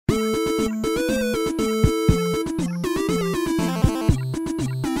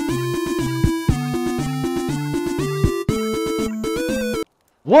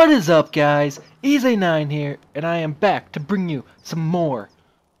What is up, guys? EZ9 here, and I am back to bring you some more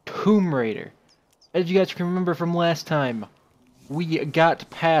Tomb Raider. As you guys can remember from last time, we got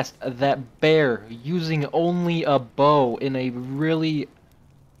past that bear using only a bow in a really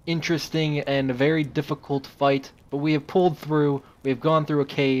interesting and very difficult fight, but we have pulled through, we have gone through a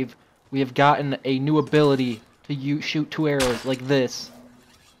cave, we have gotten a new ability to shoot 2 arrows like this.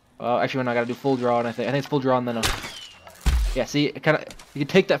 Actually, we're not gonna do full draw, and I think it's full draw and then a... Yeah, see, you can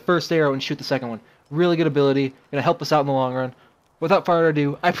take that first arrow and shoot the second one. Really good ability, gonna help us out in the long run. Without further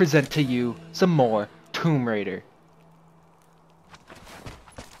ado, I present to you some more Tomb Raider.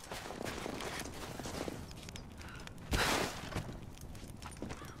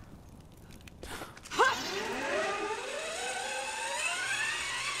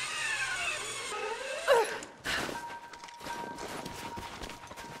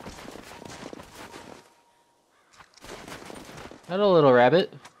 Hello, little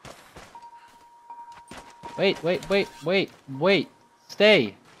rabbit. Wait.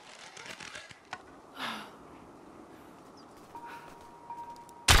 Stay.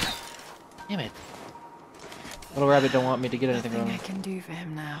 Damn it. Little rabbit don't want me to get anything wrong. I can do for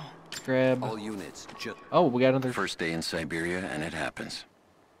him now. Let's grab... All units, Oh, we got another... First day in Siberia, and it happens.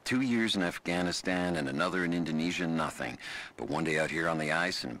 2 years in Afghanistan, and another in Indonesia, nothing. But one day out here on the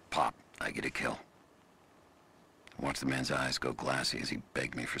ice, and pop, I get a kill. Watch the man's eyes go glassy as he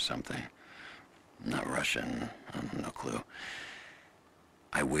begged me for something. Not Russian, no clue.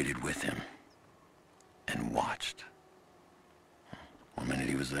 I waited with him and watched. 1 minute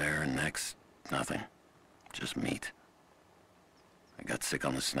he was there, and next, nothing. Just meat. I got sick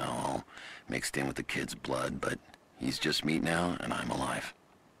on the snow, all mixed in with the kid's blood, but he's just meat now, and I'm alive.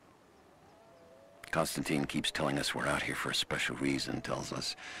 Constantine keeps telling us we're out here for a special reason, tells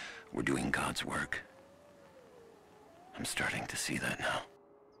us we're doing God's work. I'm starting to see that now.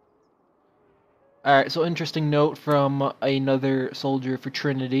 Alright, so interesting note from another soldier for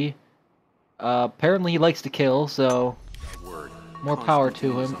Trinity. Apparently he likes to kill, so more power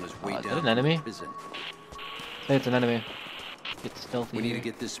to him. Is that an enemy? I think it's an enemy. Get stealthy. We need to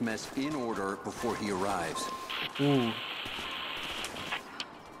get this mess in order before he arrives. Ooh.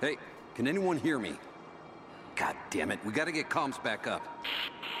 Hey, can anyone hear me? God damn it, we gotta get comms back up.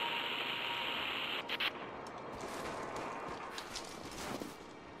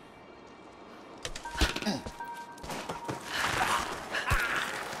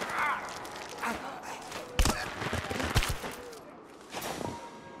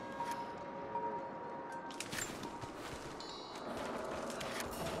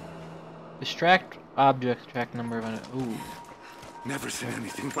 Distract objects, track number of... Ooh. Never seen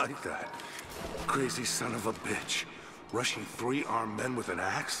anything like that. Crazy son of a bitch. Rushing 3 armed men with an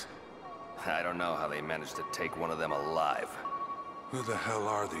axe? I don't know how they managed to take one of them alive. Who the hell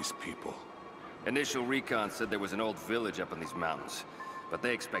are these people? Initial recon said there was an old village up in these mountains, but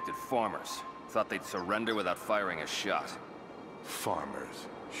they expected farmers. Thought they'd surrender without firing a shot. Farmers.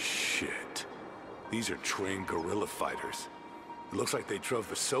 Shit. These are trained guerrilla fighters. It looks like they drove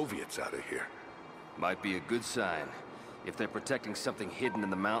the Soviets out of here. Might be a good sign. If they're protecting something hidden in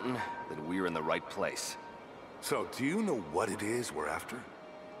the mountain, then we're in the right place. So, do you know what it is we're after?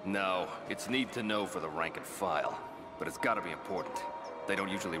 No, it's need to know for the rank and file. But it's gotta be important. They don't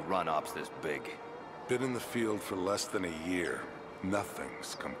usually run ops this big. Been in the field for less than a year.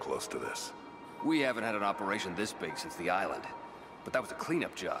 Nothing's come close to this. We haven't had an operation this big since the island. But that was a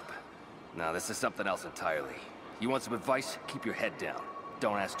cleanup job. Now this is something else entirely. You want some advice? Keep your head down.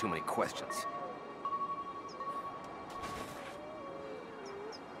 Don't ask too many questions.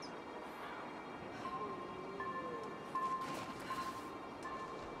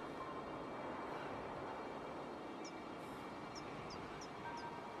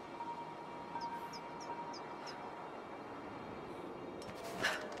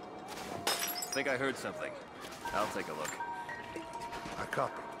 Think I heard something. I'll take a look. I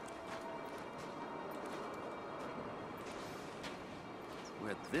copy.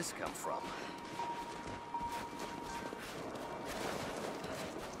 Where'd this come from?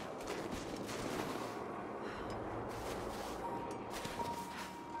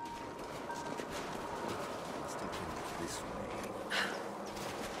 Let's take it this way.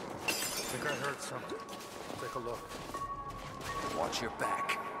 I think I heard something. Take a look. Watch your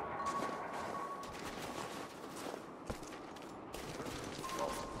back.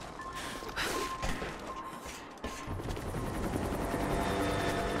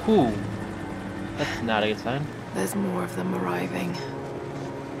 Ooh. That's not a good sign. There's more of them arriving.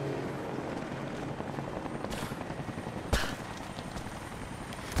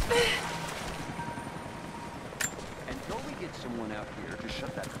 And don't we get someone everyone out here to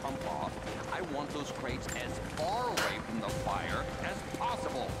shut that pump off. I want those crates as far away from the fire as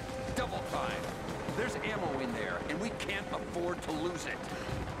possible. Double time. There's ammo in there, and we can't afford to lose it.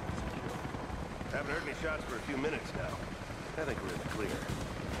 Haven't heard any shots for a few minutes now. I think we're in the clear.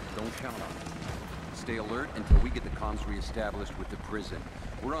 Don't count on it. Stay alert until we get the comms reestablished with the prison.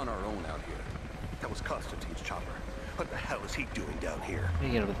 We're on our own out here. That was Constantine's chopper. What the hell is he doing down here? Can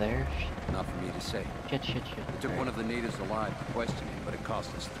you get over there? Not for me to say. Shit. We took one of the natives alive for questioning, but it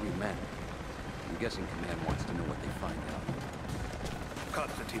cost us 3 men. I'm guessing Command wants to know what they find out.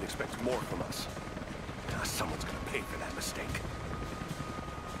 Constantine expects more from us. Now, someone's gonna pay for that mistake.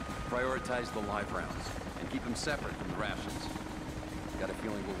 Prioritize the live rounds, and keep them separate from the rations. Got a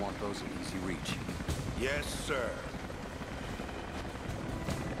feeling we'll want those in easy reach. Yes, sir.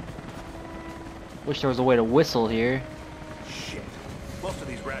 Wish there was a way to whistle here. Shit. Most of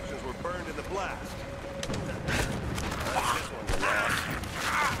these rations were burned in the blast. This one's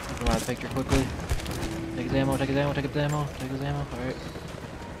lost. Come on, picture quickly. Take his ammo, take his ammo, take his ammo, take his ammo. Alright.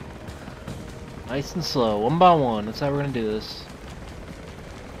 Nice and slow, one by one. That's how we're gonna do this.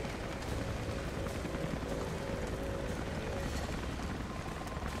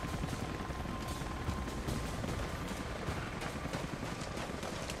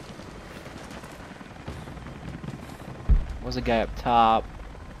 Where's the guy up top?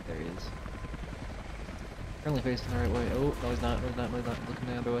 There he is. Currently facing the right way. Oh, no he's not, no he's not, no he's not. Looking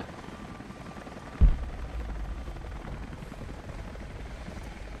the other way.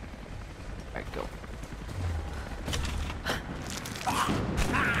 Alright, go.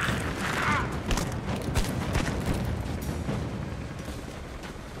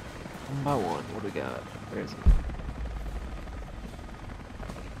 One by one, what do we got? Where is he?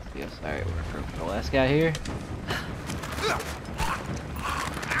 Yes, alright, we're gonna go for the last guy here.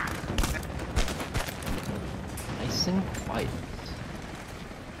 Nice and quiet.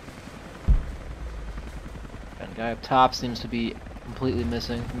 And the guy up top seems to be completely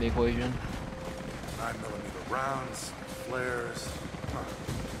missing from the equation. 9mm rounds, flares. Huh.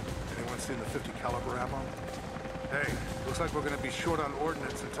 Anyone seen the 50 caliber ammo? Hey, looks like we're gonna be short on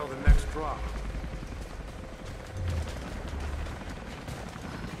ordnance until the next drop.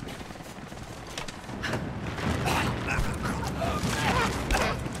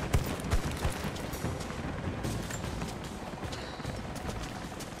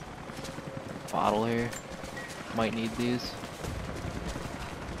 Bottle here. Might need these.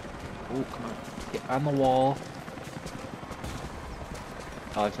 Oh, come on. Get on the wall.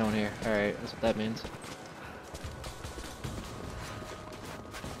 Oh, there's no one here. Alright, that's what that means.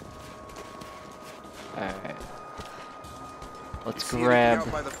 Alright. Let's grab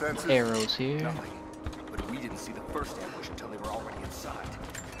arrows here. Nothing. But we didn't see the first ambush until they were already inside.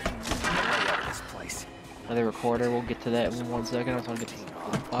 Get out of this place. Another recorder, we'll get to that in 1 second. I just want to get to the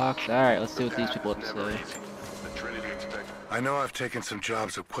box. Alright, let's see what these people have to say. I know I've taken some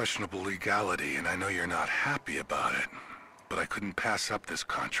jobs of questionable legality, and I know you're not happy about it. But I couldn't pass up this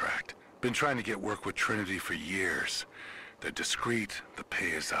contract. Been trying to get work with Trinity for years. They're discreet, the pay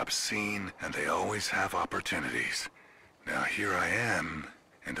is obscene, and they always have opportunities. Now here I am,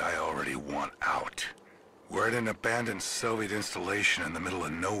 and I already want out. We're at an abandoned Soviet installation in the middle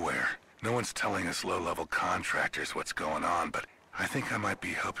of nowhere. No one's telling us low-level contractors what's going on, but I think I might be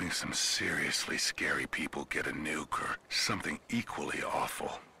helping some seriously scary people get a nuke or something equally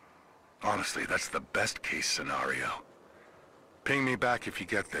awful. Honestly, that's the best-case scenario. Ping me back if you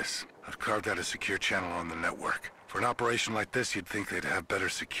get this. I've carved out a secure channel on the network. For an operation like this, you'd think they'd have better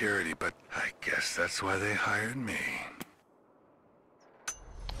security, but I guess that's why they hired me.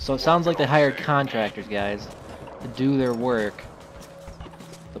 So it sounds like they hired contractors, guys, to do their work.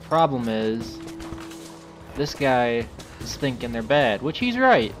 The problem is, this guy is thinking they're bad, which he's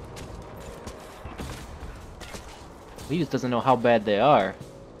right. He just doesn't know how bad they are.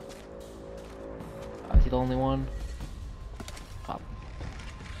 Is he the only one? Pop.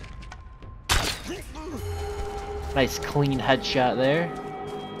 Nice clean headshot there.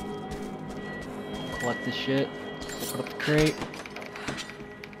 Collect this shit. Put up the crate.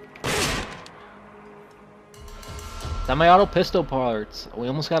 Semi-auto pistol parts. We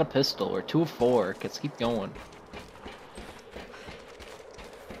almost got a pistol. We're 2 of 4. Let's keep going.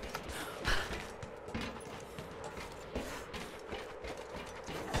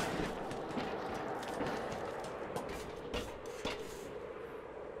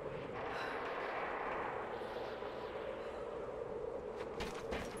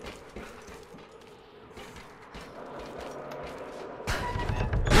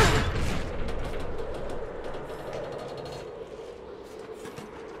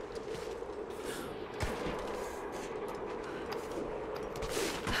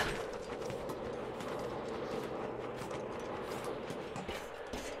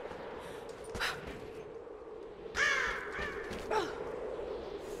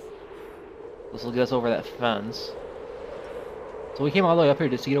 This will get us over that fence. So we came all the way up here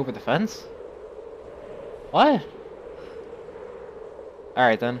to see it over the fence? What?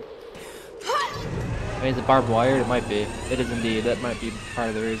 Alright then. I mean, is it barbed wire? It might be. It is indeed. That might be part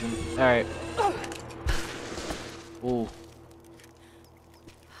of the reason. Alright. Ooh.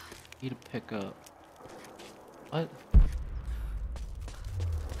 Need to pick up. What?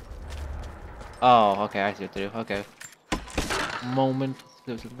 Oh, okay, I see what to do. Okay. Moment.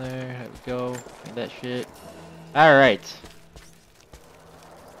 Goes in there. There we go. Get that shit. Alright.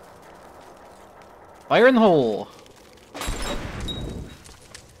 Fire in the hole!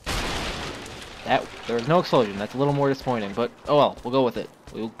 That, there was no explosion. That's a little more disappointing, but oh well. We'll go with it.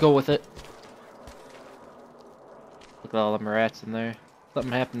 We'll go with it. Look at all them rats in there.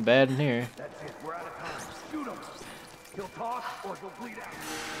 Something happened bad in here. That's it. We're out of time. Shoot him. He'll talk or he'll bleed out.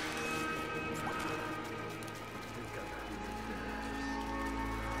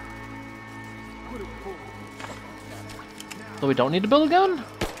 So we don't need to build a gun?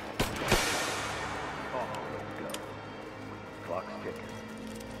 Oh, let's go. Clock's ticking.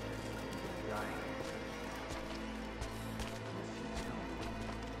 Dying.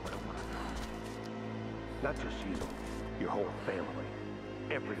 What do I want to know? Not just you, your whole family,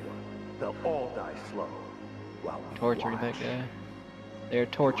 everyone. They'll all die slow. While we Torturing watch. that guy. They're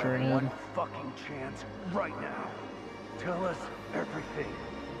torturing You have him. one fucking chance right now. Tell us everything.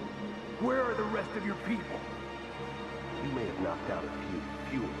 Where are the rest of your people? You may have knocked out a few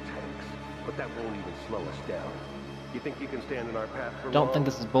fuel tanks, but that won't even slow us down. You think you can stand in our path for Don't long? think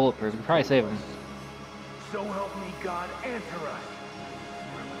this is bulletproof. We can probably save him. So help me God, answer us.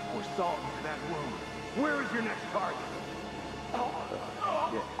 Pour salt into that wound. Where is your next target?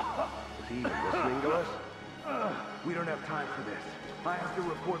 Is he even listening to us? We don't have time for this. I have to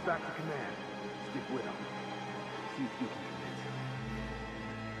report back to command. Stick with him. See if you can convince him.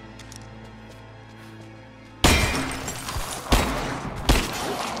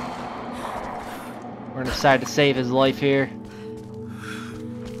 We're gonna decide to save his life here.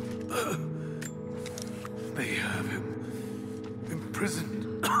 They have him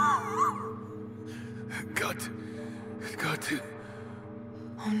imprisoned. Got to.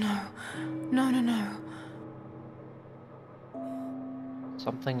 Oh no. No, no, no.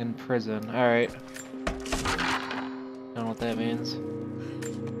 Something in prison. Alright. Don't know what that means.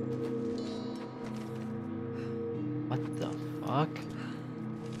 What the fuck?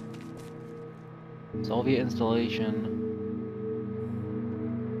 Soviet installation.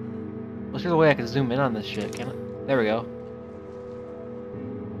 What's the way I can zoom in on this shit? Can it? There we go.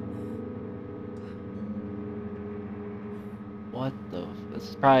 What the? This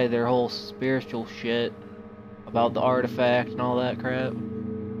is probably their whole spiritual shit about the artifact and all that crap.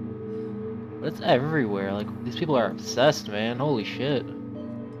 But it's everywhere. Like, these people are obsessed, man. Holy shit.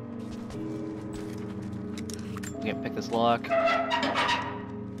 I can't pick this lock.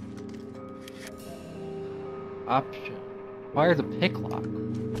 Option. Fires a pick lock.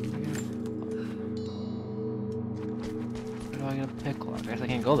 Where do I get a pick lock? I guess I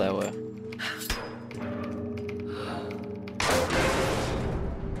can't go that way.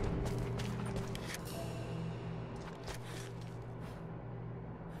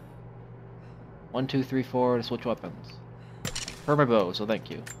 One, two, three, four to switch weapons. For my bow, so thank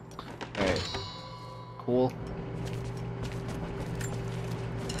you. Alright. Cool.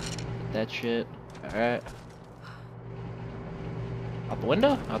 Get that shit. Alright. Out the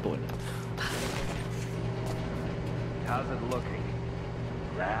window? Out the window. How's it looking?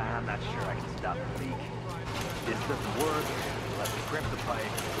 I'm not sure I can stop the leak. This doesn't work. Let's crimp the pipe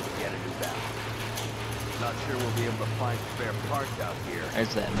and get a new valve. Not sure we'll be able to find spare parts out here.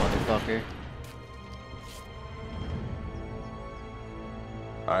 There's that motherfucker.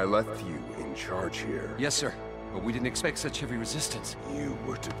 I left you in charge here. Yes, sir. But we didn't expect such heavy resistance. You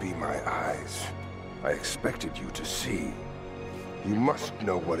were to be my eyes. I expected you to see. You must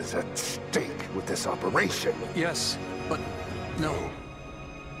know what is at stake with this operation. Yes, but no.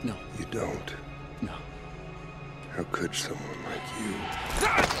 No. You don't. No. How could someone like you?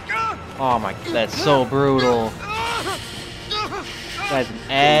 Oh my, that's so brutal. That's an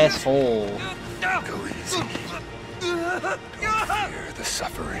asshole. Go easy. Don't fear the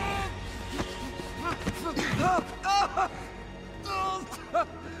suffering.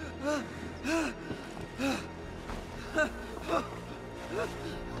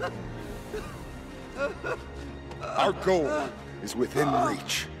 Our goal is within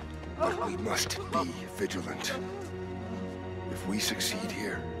reach, but we must be vigilant. If we succeed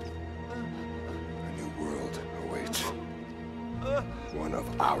here, a new world awaits. One of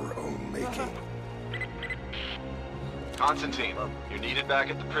our own making. Constantine, you're needed back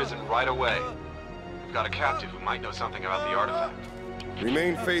at the prison right away. Got a captive who might know something about the artifact.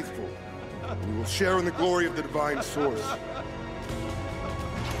 Remain faithful, and you will share in the glory of the divine source.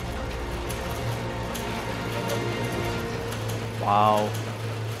 Wow.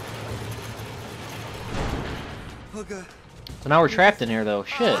 So now we're trapped in here, though.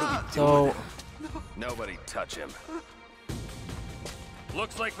 Shit. So. Nobody touch him.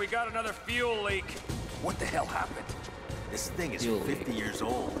 Looks like we got another fuel leak. What the hell happened? This thing is Fuel 50 years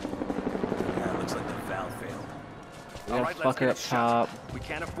old. Yeah, looks like the valve failed. We got a fucker up top. We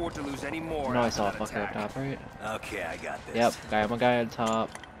can't afford to lose any more. No, I saw a fucker up top, right? Okay, I got this. Yep, I'm a guy on top.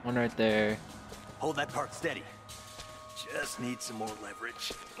 One right there. Hold that part steady. Just need some more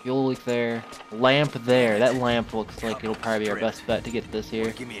leverage. Fuel leak there. Lamp there. That lamp looks like it'll probably be our best bet to get this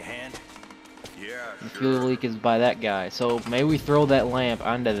here. Give me a hand. Yeah, The fuel leak is by that guy. So maybe we throw that lamp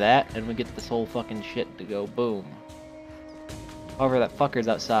onto that and we get this whole fucking shit to go boom. However, that fucker's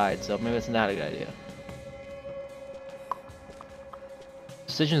outside, so maybe it's not a good idea.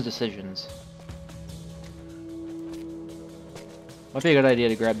 Decisions. Might be a good idea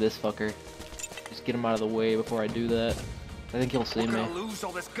to grab this fucker. Just get him out of the way before I do that. I think he'll see me. We're gonna lose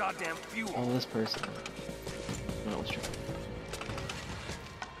all this goddamn fuel. Oh, this person. No, let's try.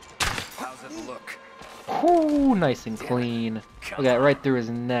 How's it look? Whoo, nice and clean. Look at it right through his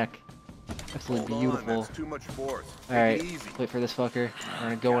neck. Absolutely hold on, beautiful. that's too much force. Take Alright, it easy. wait for this fucker. We're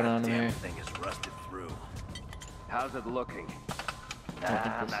gonna go in on him here. Thing is rusted through. How's it looking?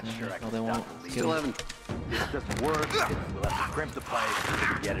 I'm not sure I No, can they won't. stop the Get leak. him. haven't. It doesn't work. We'll have to crimp the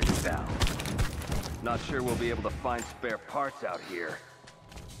pipe and get a new valve. Not sure we'll be able to find spare parts out here.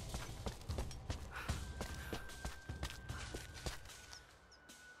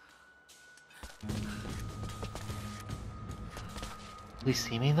 Will he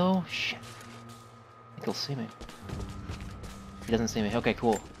see me though? Shit. I think he'll see me. He doesn't see me. Okay,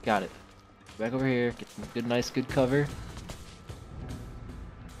 cool. Got it. Back over here. Get some good, nice, good cover.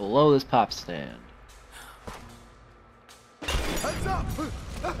 Below this pop stand. Heads up!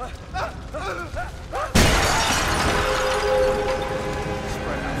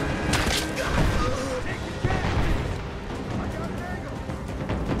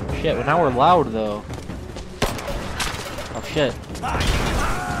 Shit, well now we're loud though. Oh shit.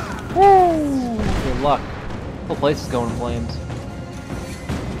 Woo! Good luck. The whole place is going in flames.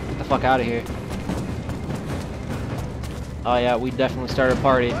 Get the fuck out of here. Oh yeah, we definitely started a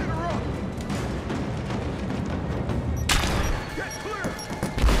party.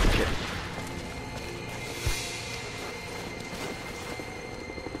 Shit.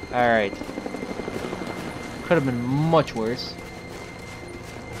 Alright. Could have been much worse.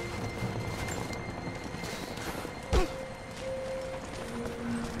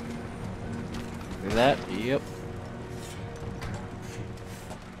 That, yep.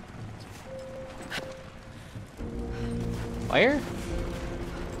 Fire?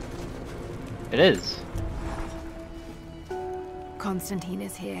 It is. Constantine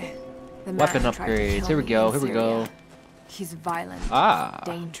is here. The Weapon man tried to upgrades. kill Here we me go, in here we go. Syria. He's violent, Ah,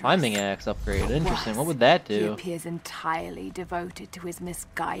 dangerous. climbing axe upgrade. Interesting. Worse, What would that He do? appears entirely devoted to his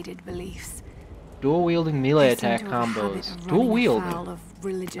misguided beliefs. Dual wielding melee They seem attack to have a habit combos. of Dual running wield. afoul of I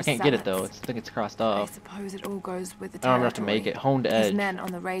religious can't get it though. zealots. I think it's crossed I off. suppose it all goes with the I don't territory. have to make it. Honed His edge. men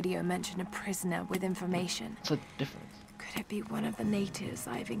on the radio mention a prisoner with information. What's the difference? Could it be one of the natives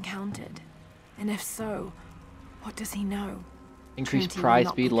I've encountered? And if so, what does he know? Increased Trinity will pry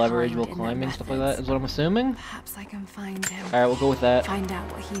not speed, be leverage kind while in their climbing, stuff like that methods. is what I'm assuming. Perhaps I can find him. Alright, we'll go with that. Find out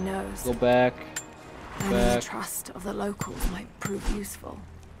what he knows. Go back. And the Back. trust of the locals might prove useful.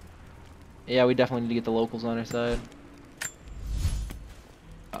 Yeah, we definitely need to get the locals on our side.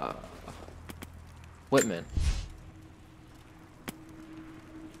 Whitman.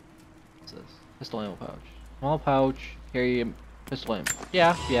 What's this? Pistol ammo pouch. Small pouch. Carry a pistol ammo.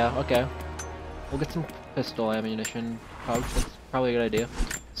 Yeah, okay. We'll get some pistol ammunition pouch. That's probably a good idea.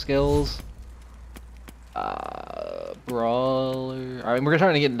 Skills. Brawler. Alright, we're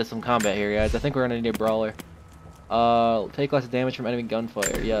trying to get into some combat here, guys. I think we're gonna need a brawler. Take less damage from enemy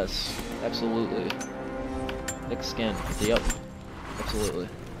gunfire. Yes, absolutely. Thick skin. Yep, absolutely.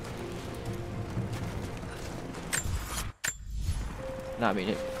 Not mean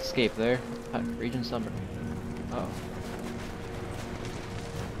it. Escape there. Region summer. Oh.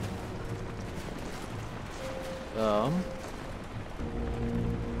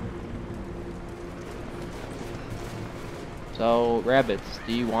 So rabbits,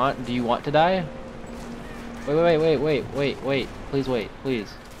 do you want to die? Wait. Please wait,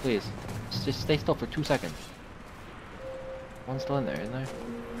 please. Just stay still for 2 seconds. One's still in there, isn't there?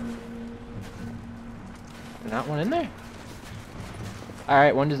 There's not one in there?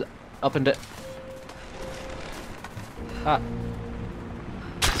 Alright, one just up and Ah.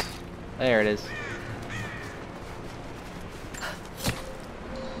 There it is.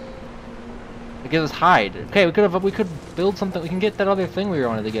 It gives us hide. Okay, we could build something. We can get that other thing we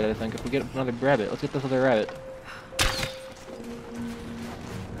wanted to get. I think if we get another rabbit, let's get this other rabbit.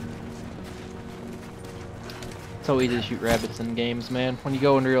 So easy to shoot rabbits in games, man. When you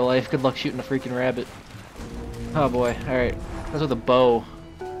go in real life, good luck shooting a freaking rabbit. Oh boy. All right, that's with a bow.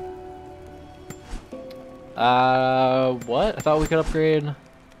 What? I thought we could upgrade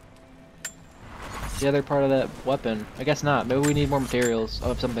the other part of that weapon. I guess not. Maybe we need more materials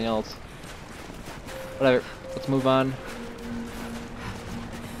of something else. Whatever. Let's move on.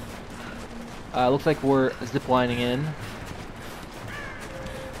 Looks like we're ziplining in.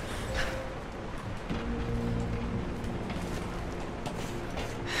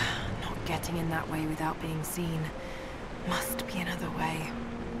 Not getting in that way without being seen. Must be another way.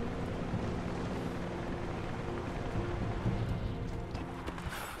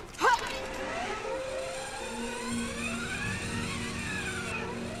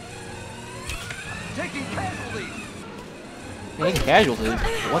 Taking casualties! Taking casualties?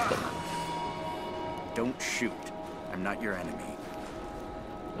 What the? Don't shoot. I'm not your enemy.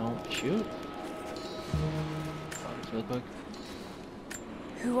 Don't shoot? Just real quick.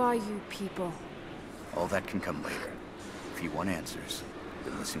 Who are you people? All that can come later. If you want answers,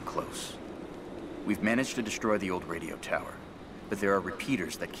 then listen close. We've managed to destroy the old radio tower, but there are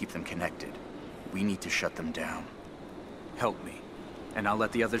repeaters that keep them connected. We need to shut them down. Help me, and I'll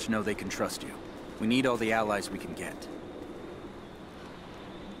let the others know they can trust you. We need all the allies we can get.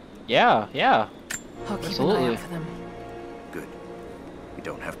 Yeah, yeah. I'll keep Absolutely. an eye out for them. Good. We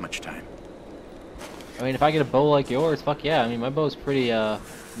don't have much time. I mean, if I get a bow like yours, fuck yeah. I mean, my bow's pretty,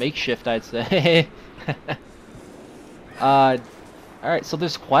 makeshift, I'd say. Alright, so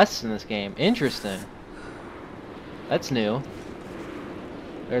there's quests in this game. Interesting. That's new.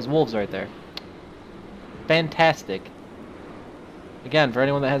 There's wolves right there. Fantastic. Again, for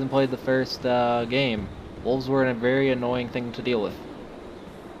anyone that hasn't played the first, game, wolves were a very annoying thing to deal with.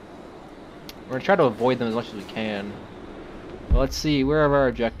 We're gonna try to avoid them as much as we can. But let's see, where are our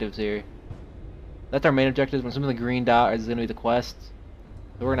objectives here? That's our main objectives. I'm assuming the green dot is gonna be the quests.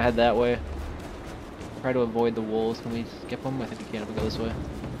 So we're gonna head that way. Try to avoid the wolves. Can we skip them? I think we can if we go this way.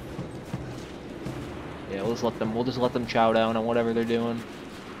 Yeah, we'll just let them chow down on whatever they're doing.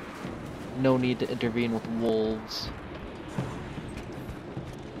 No need to intervene with wolves.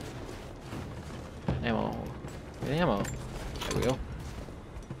 Ammo. Get ammo. There we go. Are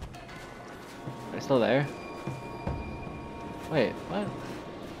they still there? Wait, what?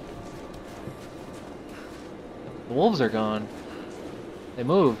 The wolves are gone. They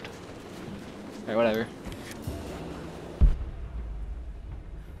moved. Alright, whatever.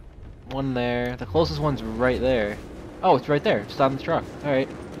 One there. The closest one's right there. Oh, it's right there. Just on the truck. Alright.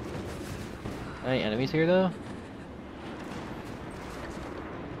 Any enemies here, though?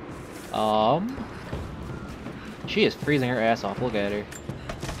 She is freezing her ass off. Look at her.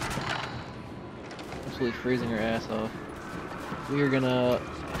 Absolutely freezing her ass off. We are gonna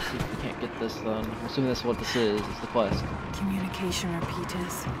see if we can't get this done. I'm assuming that's what this is. It's the quest. Communication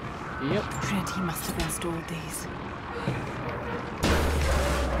repeaters. Yep. Trinity must have installed these.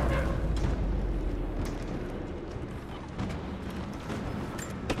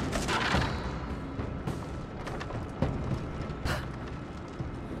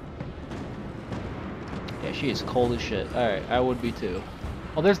 Yeah, she is cold as shit. Alright, I would be too.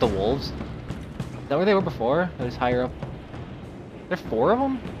 Oh, there's the wolves. Is that where they were before? They're just higher up. There's 4 of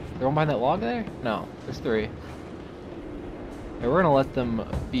them? They're one behind that log there? No, there's 3. Yeah, we're gonna let them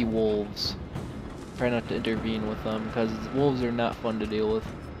be wolves. Try not to intervene with them, because wolves are not fun to deal with.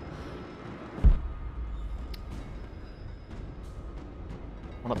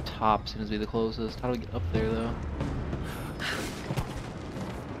 One up top seems to be the closest. How do we get up there, though?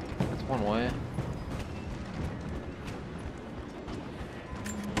 That's one way.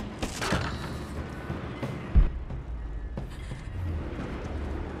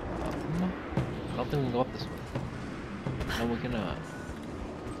 I don't think we can go up this way. No, we cannot.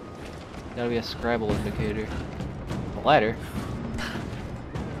 Gotta be a Scrabble indicator. A ladder.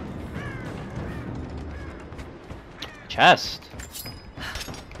 Chest.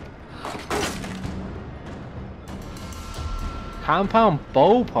 Compound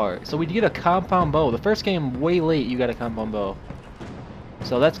bow part. So we get a compound bow. The first game, way late, you got a compound bow.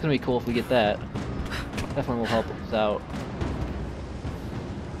 So that's gonna be cool if we get that. Definitely will help us out.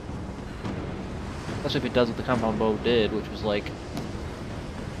 Especially if it does what the compound bow did, which was like...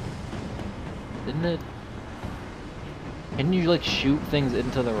 Didn't it? Didn't you like shoot things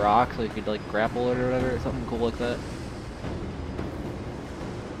into the rock so you could like grapple it or whatever? Or something cool like that?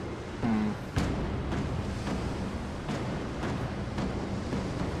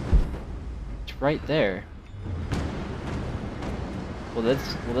 right there. Will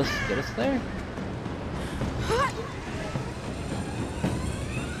this get us there?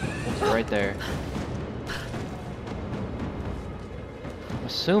 It's right there. I'm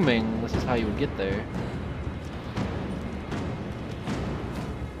assuming this is how you would get there.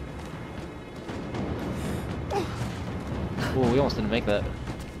 Oh, we almost didn't make that.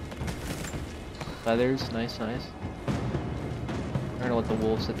 Feathers, nice, nice. I'm gonna let the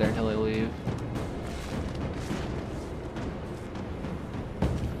wolves sit there until they leave.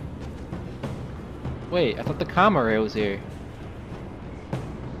 Wait, I thought the comma ray was here.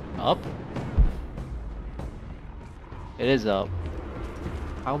 Up? It is up.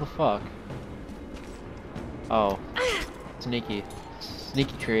 How the fuck? Oh. Sneaky.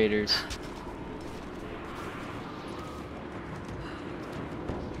 Sneaky creators.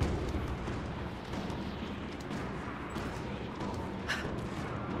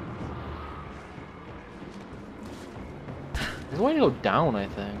 There's a way to go down, I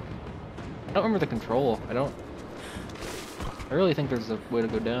think. I don't remember the control. I really think there's a way to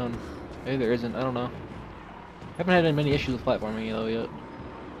go down. Maybe there isn't, I don't know. Haven't had many issues with platforming though yet.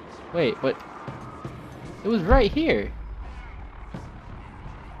 Wait, but it was right here.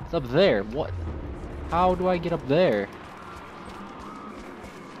 It's up there. What? How do I get up there?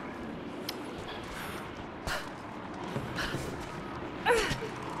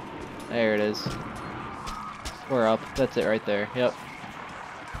 There it is. We're up. That's it right there. Yep.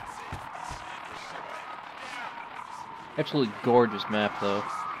 Absolutely gorgeous map though.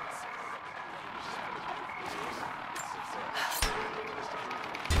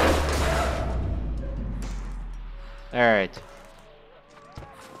 Alright.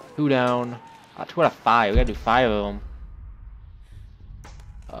 2 down. 2 out of 5. We gotta do 5 of them.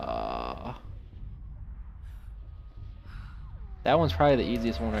 That one's probably the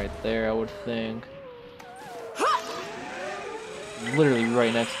easiest one right there, I would think. Literally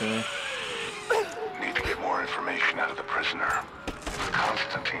right next to me. Need to get more information out of the prisoner. If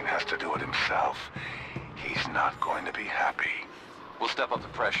Constantine has to do it himself, he's not going to be happy. We'll step up the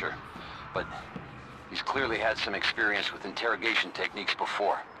pressure, but he's clearly had some experience with interrogation techniques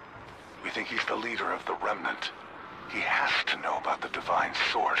before. We think he's the leader of the Remnant. He has to know about the divine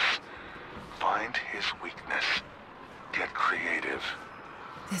source. Find his weakness. Get creative.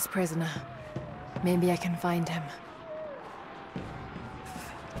 This prisoner. Maybe I can find him.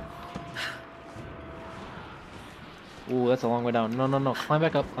 Ooh, that's a long way down. No, no, no. Climb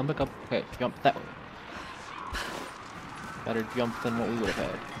back up. Climb back up. Okay, jump that way. Better jump than what we would have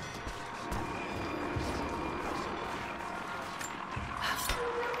had.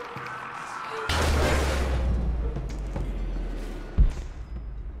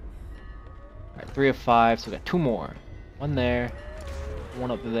 Alright, 3 of 5, so we got 2 more. 1 there,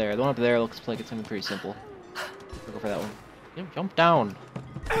 1 up there. The one up there looks like it's gonna be pretty simple. We'll go for that one. Yeah, jump down.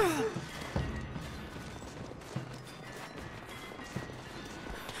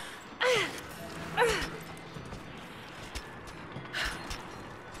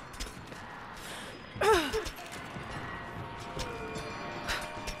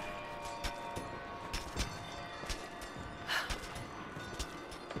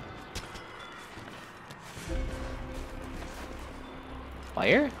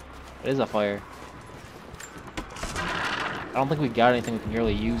 Fire? It is a fire. I don't think we got anything we can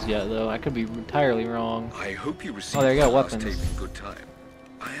really use yet, though. I could be entirely wrong. I hope you received oh, there you go, my last weapons. tape in good time.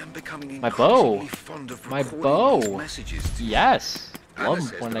 I am becoming My bow. fond of My recording bow. these messages to you. Yes. Anna Love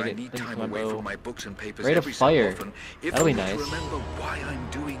says when that I get need things time to my away bow. from my books and papers Rate of every fire. so often if That'll I be want to nice. remember why I'm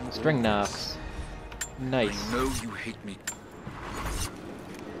doing all String this. knocks. Nice. I know you hate me.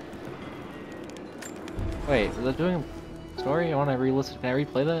 Wait, was that doing a story? I want to re-listen. Can I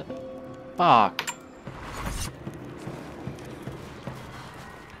replay that? Fuck.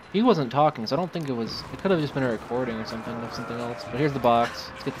 He wasn't talking, so I don't think it was... It could have just been a recording or something of something else. But here's the box.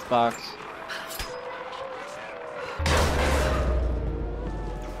 Let's get this box.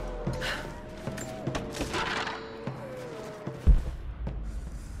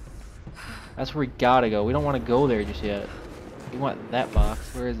 That's where we gotta go. We don't want to go there just yet. We want that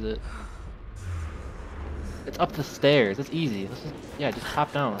box. Where is it? It's up the stairs. It's easy. This is, yeah, just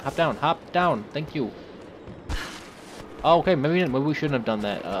hop down. Hop down. Hop down. Thank you. Oh, okay. Maybe we shouldn't have done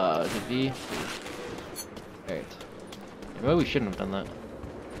that. Is it B? Alright. Yeah, maybe we shouldn't have done that.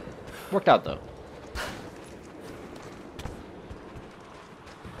 Worked out though.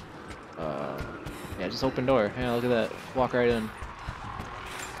 Yeah, just open door. Yeah, look at that. Walk right in.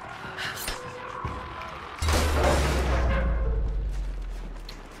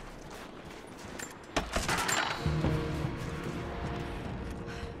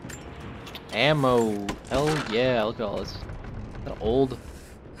 Ammo. Hell yeah, look at all this. An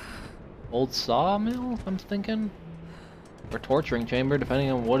old sawmill, I'm thinking? Or torturing chamber,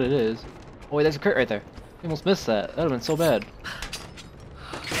 depending on what it is. Oh wait, there's a crit right there. I almost missed that. That would've been so bad.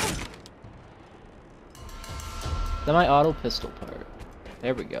 Semi-auto pistol part.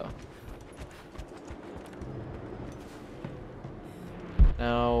 There we go.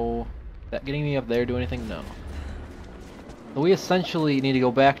 Now, that getting me up there do anything? No. So we essentially need to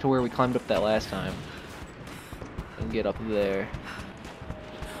go back to where we climbed up that last time. And get up there.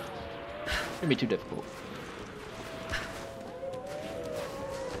 Shouldn't be too difficult.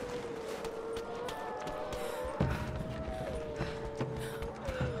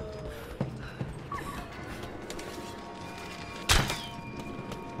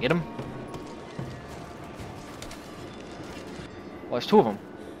 Get him. Well, there's two of them.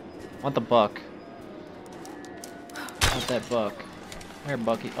 I want the buck. I want that buck. Here,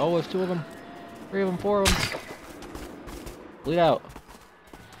 Bucky. Oh, there's two of them. Three of them, four of them. Bleed out.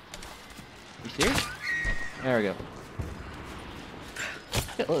 You serious? There we go.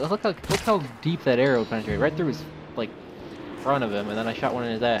 Yeah, look how deep that arrow penetrated. Right through his, like, front of him, and then I shot one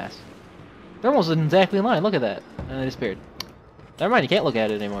in his ass. They're almost exactly in line. Look at that. And they disappeared. Never mind, you can't look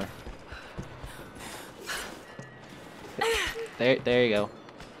at it anymore. There you go.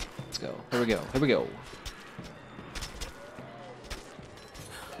 Let's go. Here we go. Here we go.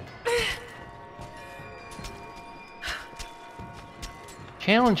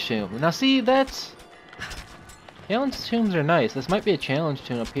 Challenge tomb. Now see, that's... Challenge tombs are nice. This might be a challenge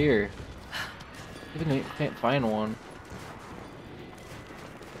tomb up here. Even though you can't find one.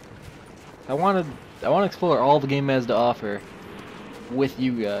 I want to explore all the game has to offer with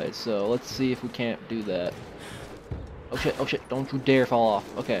you guys, so let's see if we can't do that. Oh shit, don't you dare fall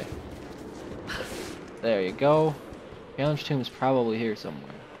off. Okay. There you go. Challenge tomb is probably here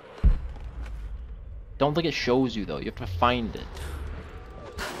somewhere. Don't think it shows you though, you have to find it.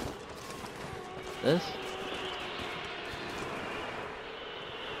 This?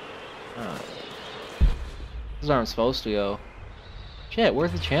 Oh. This is where I'm supposed to go. Shit,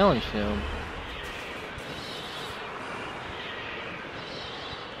 where's the challenge tomb?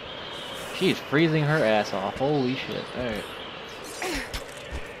 She's freezing her ass off. Holy shit. Alright.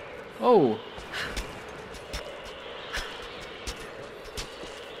 Oh!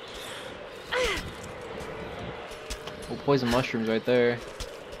 Oh, poison mushrooms right there.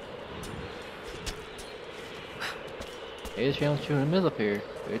 Hey, the challenge tomb is up here.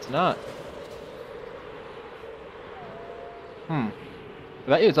 It's not. I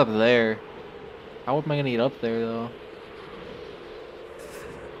bet you it's up there. How am I gonna get up there though?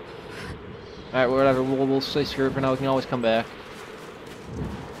 Alright, whatever, we'll stay screw it for now, we can always come back.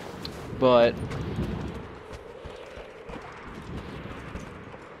 But...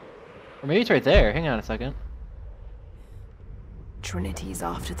 Or maybe it's right there, hang on a second. Trinity's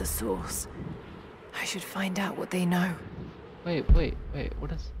after the source. I should find out what they know. Wait,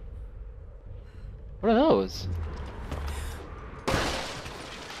 what is... What are those?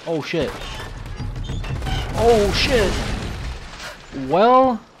 Oh shit. Oh shit!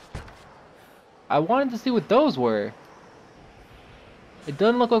 Well... I wanted to see what those were. It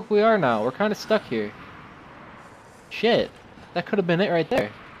doesn't look like we are now. We're kind of stuck here. Shit. That could have been it right there.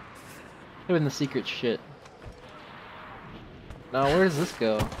 Could have been the secret shit. Now, where does this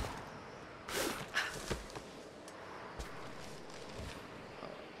go?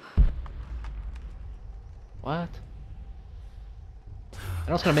 What? I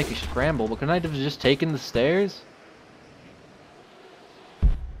know it's gonna make me scramble, but couldn't I have just taken the stairs?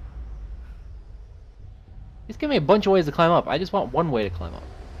 Just give me a bunch of ways to climb up. I just want one way to climb up.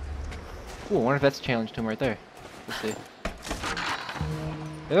 Ooh, I wonder if that's a challenge tomb right there. Let's see.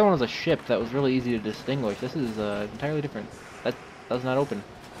 The other one was a ship that was really easy to distinguish. This is entirely different. That does not open.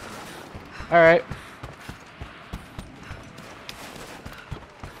 Alright.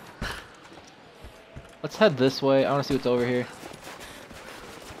 Let's head this way. I want to see what's over here.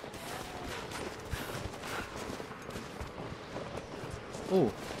 Ooh,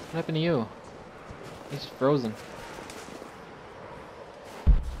 what happened to you? He's frozen.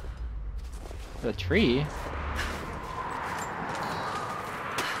 A tree?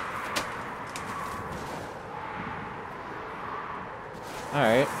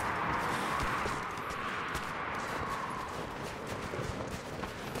 Alright.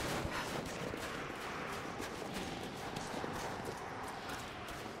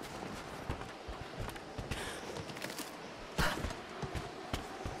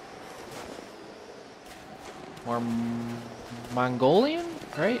 More Mongolian?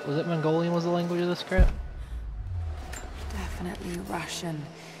 Right? Was it Mongolian was the language of this crap? Definitely Russian.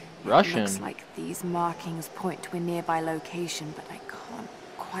 Russian? Looks like these markings point to a nearby location, but I can't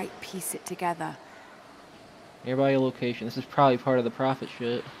quite piece it together. Nearby location. This is probably part of the prophet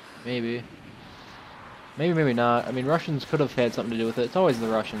shit. Maybe. Maybe, maybe not. I mean, Russians could have had something to do with it. It's always the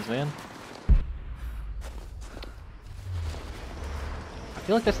Russians, man. I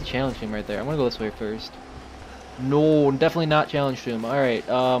feel like that's the challenge team right there. I'm gonna go this way first. No, definitely not challenge team. Alright,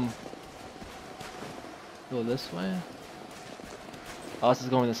 go this way? Oh, this is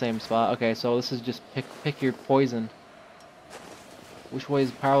going to the same spot. Okay, so this is just pick your poison. Which way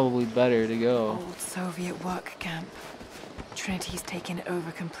is probably better to go? Old Soviet work camp. Trinity's taken it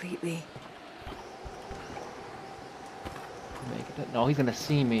over completely. No, he's gonna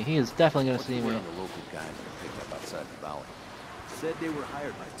see me. He is definitely gonna see me. The local guys that picked up outside the valley said they were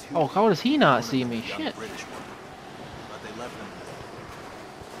hired by two. Oh, how does he not see me? Shit. British one, but they left them.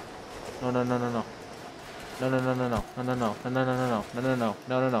 No, no, no, no, no. No, no, no, no, no, no, no, no, no, no, no, no, no, no, no,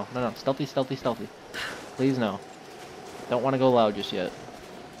 no, no, no, no. Stealthy, stealthy, stealthy. Please no. Don't want to go loud just yet.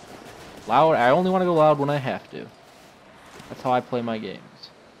 Loud. I only want to go loud when I have to. That's how I play my games.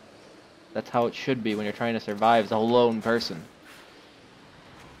 That's how it should be when you're trying to survive as a lone person.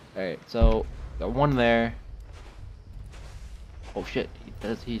 Alright, so got one there. Oh shit,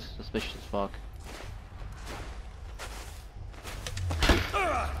 he's suspicious as fuck.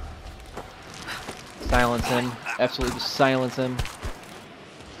 Silence him. Absolutely just silence him.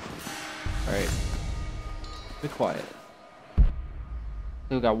 Alright. Be quiet.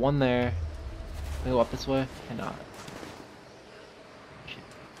 So we got one there. Can we go up this way? Cannot.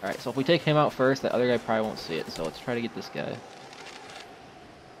 Alright, so if we take him out first, that other guy probably won't see it, so let's try to get this guy.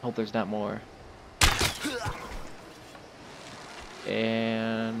 Hope there's not more.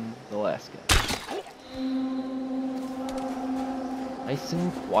 And the last guy. Nice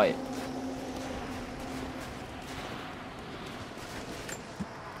and quiet.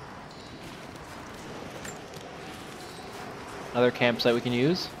 Another campsite we can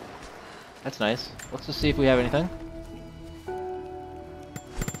use. That's nice. Let's just see if we have anything.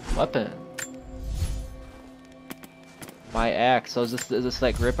 Weapon. My axe. So is this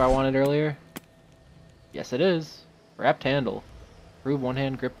that grip I wanted earlier? Yes, it is. Wrapped handle. Improve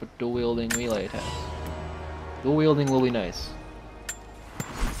one-hand grip with dual-wielding melee attacks. Dual-wielding will be nice.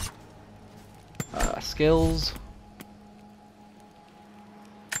 Skills.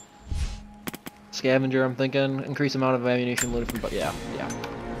 Scavenger, I'm thinking. Increase amount of ammunition looted from... But yeah,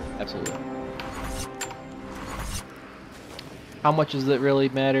 absolutely. How much does it really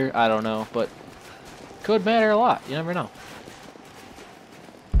matter? I don't know, but could matter a lot. You never know.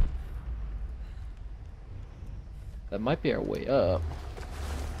 That might be our way up.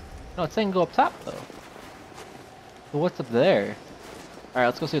 No, it's saying go up top though. But what's up there? Alright,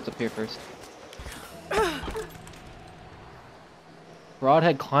 let's go see what's up here first.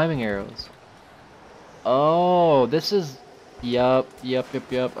 Broadhead climbing arrows. Oh, this is... Yup.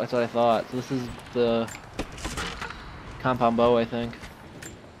 That's what I thought. So this is the... compound bow, I think.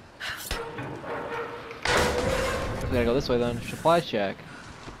 We gotta go this way then. Supply shack.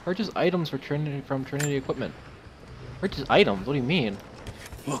 Purchase items for Trinity from Trinity equipment. Purchase items? What do you mean?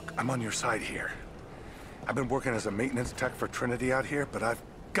 Look, I'm on your side here. I've been working as a maintenance tech for Trinity out here, but I've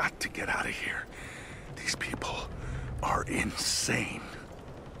got to get out of here. These people are insane.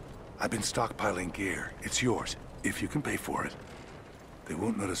 I've been stockpiling gear. It's yours, if you can pay for it. They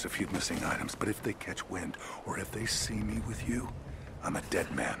won't notice a few missing items, but if they catch wind, or if they see me with you, I'm a dead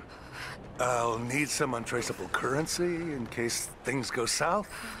man. I'll need some untraceable currency in case things go south.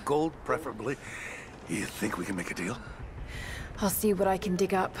 Gold, preferably. You think we can make a deal? I'll see what I can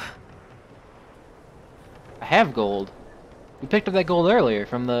dig up. I have gold. We picked up that gold earlier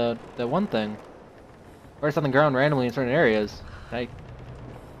from the one thing. Or it's on the ground randomly in certain areas.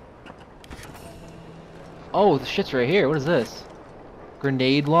 Oh, the shit's right here. What is this?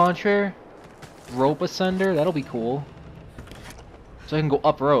 Grenade launcher? Rope ascender? That'll be cool. So I can go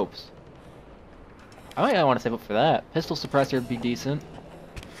up ropes. I might want to save up for that. Pistol suppressor would be decent.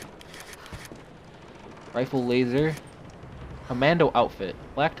 Rifle laser. Commando outfit.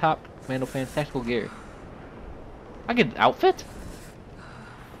 Black top, commando pants, tactical gear. I get an outfit?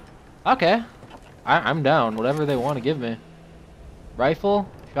 Okay. I'm down. Whatever they want to give me. Rifle?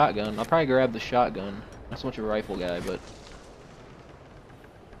 Shotgun. I'll probably grab the shotgun. Not so much a rifle guy, but...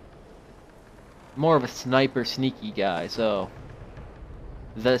 more of a sniper sneaky guy, so...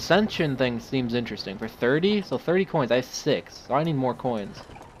 the ascension thing seems interesting. For 30? So 30 coins. I have 6. So I need more coins.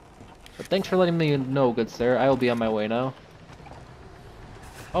 But thanks for letting me know, good sir. I will be on my way now.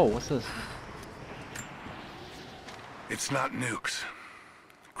 Oh, what's this? It's not nukes.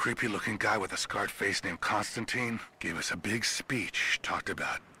 creepy-looking guy with a scarred face named Constantine gave us a big speech, talked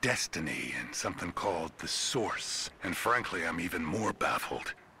about destiny and something called the Source. And frankly, I'm even more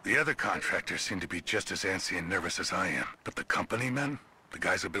baffled. The other contractors seem to be just as antsy and nervous as I am. But the company men, the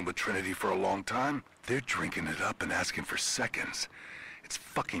guys who've been with Trinity for a long time, they're drinking it up and asking for seconds. It's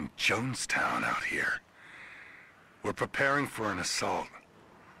fucking Jonestown out here. We're preparing for an assault.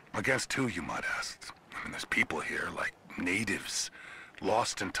 Against who, you might ask? I mean, there's people here, like natives,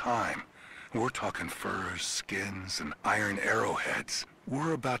 lost in time. We're talking furs, skins, and iron arrowheads.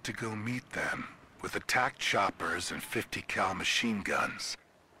 We're about to go meet them with attack choppers and 50 cal machine guns.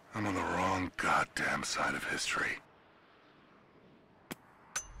 I'm on the wrong goddamn side of history.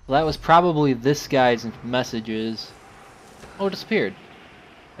 Well, that was probably this guy's messages. Oh, it disappeared.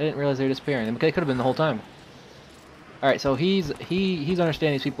 I didn't realize they were disappearing. They could have been the whole time. Alright, so he's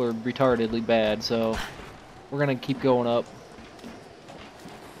understanding these people are retardedly bad, so we're gonna keep going up.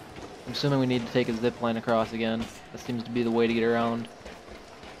 I'm assuming we need to take a zip line across again. That seems to be the way to get around.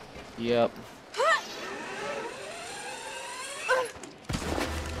 Yep.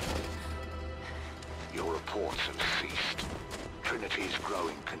 Your reports have ceased. Trinity's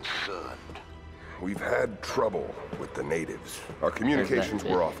growing concerned. We've had trouble with the natives. Our communications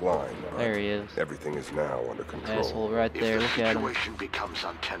were offline. There he is. Everything is now under control. Asshole right there. Look at him. If the situation becomes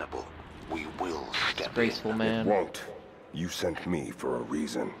untenable, we will step in. Disgraceful man. It won't. You sent me for a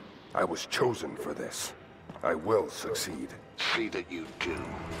reason. I was chosen for this. I will succeed. See that you do.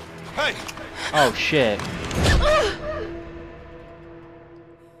 Hey! Oh shit.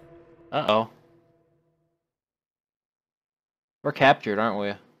 Uh-oh. We're captured, aren't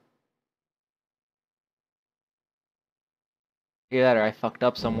we? Either that or I fucked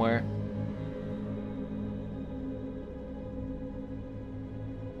up somewhere.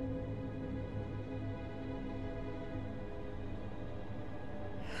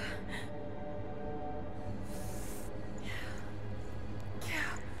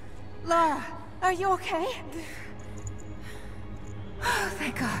 Lara, are you okay? Oh,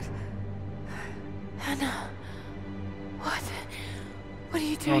 thank God. Anna, what are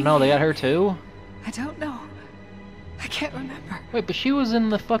you doing? Oh no, they got her too? I don't know. I can't remember. Wait, but she was in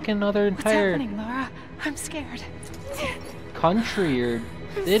the fucking other entire... What's happening, Lara? I'm scared. country or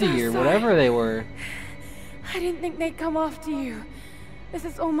city so or sorry. whatever they were. I didn't think they'd come after you. This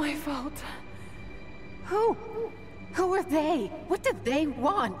is all my fault. Who? Who are they? What do they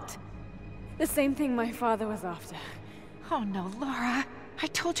want? The same thing my father was after. Oh no, Laura. I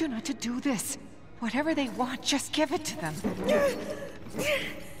told you not to do this. Whatever they want, just give it to them.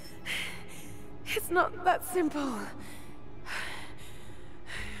 It's not that simple.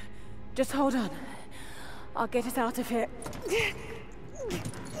 Just hold on. I'll get us out of here.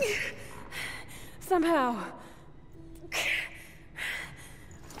 Somehow.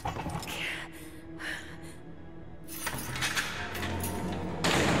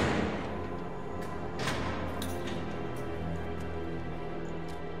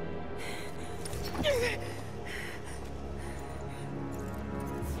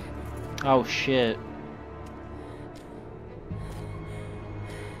 Oh shit.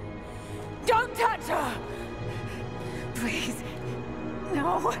 Don't touch her! Please.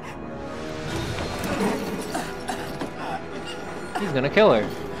 No. He's gonna kill her.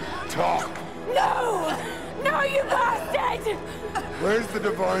 Talk! No! No, you bastard! Where's the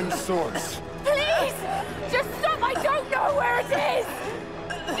divine source? Please! Just stop! I don't know where it is!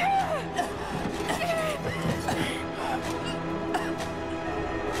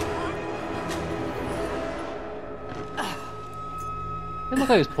 It looked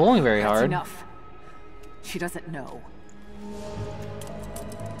like he was pulling very That's hard. enough. She doesn't know.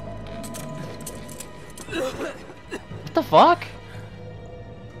 What the fuck?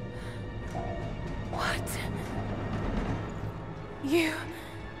 What? You...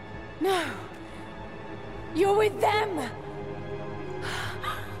 No. You're with them!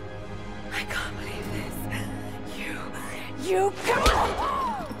 I can't believe this. You...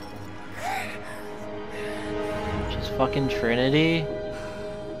 She's fucking Trinity?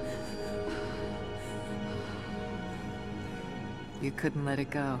 You couldn't let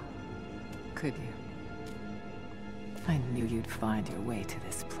it go, could you? I knew you'd find your way to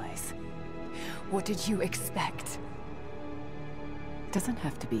this place. What did you expect? It doesn't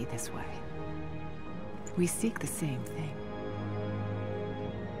have to be this way. We seek the same thing.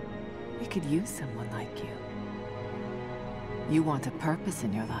 We could use someone like you. You want a purpose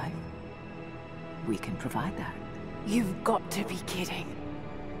in your life? We can provide that. You've got to be kidding.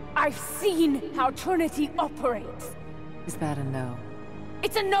 I've seen how Trinity operates. Is that a no?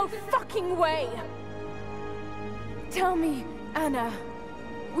 It's a no fucking way! Tell me, Anna,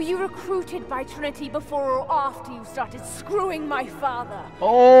 Were you recruited by Trinity before or after you started screwing my father?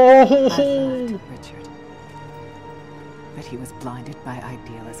 Oh! I loved Richard. But he was blinded by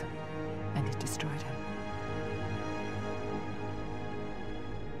idealism, and it destroyed him.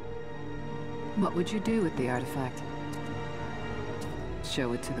 What would you do with the artifact?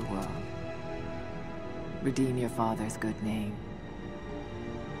 Show it to the world. Redeem your father's good name.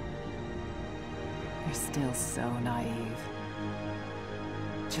 You're still so naive.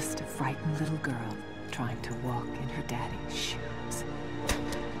 Just a frightened little girl trying to walk in her daddy's shoes.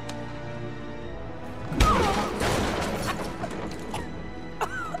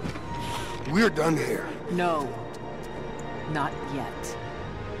 We're done here. No. Not yet.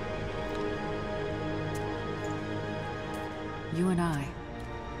 You and I,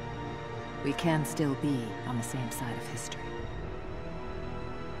 we can still be on the same side of history.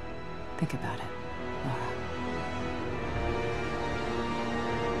 Think about it, Laura.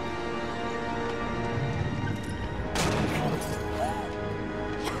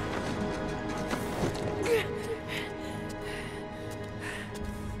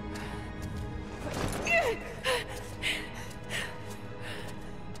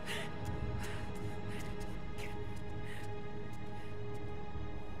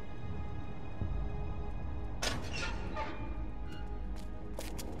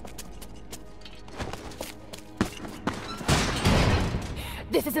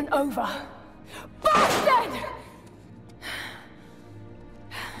 This isn't over. Bastard!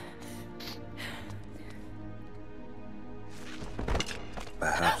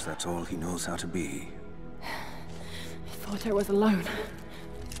 Perhaps that's all he knows how to be. I thought I was alone.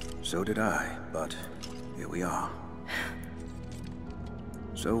 So did I, but here we are.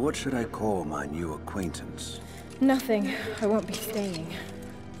 So what should I call my new acquaintance? Nothing. I won't be staying.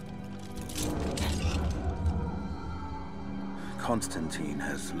 Constantine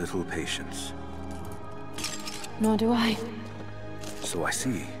has little patience. Nor do I. So I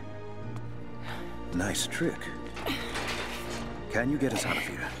see. Nice trick. Can you get us out of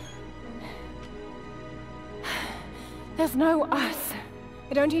here? There's no us.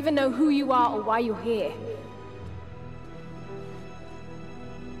 I don't even know who you are or why you're here.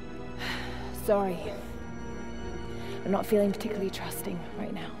 Sorry. I'm not feeling particularly trusting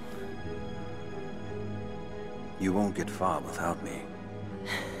right now. You won't get far without me.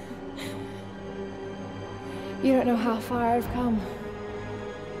 You don't know how far I've come.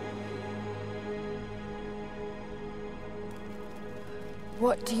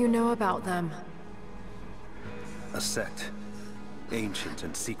 What do you know about them? A sect. Ancient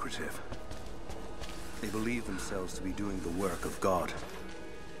and secretive. They believe themselves to be doing the work of God.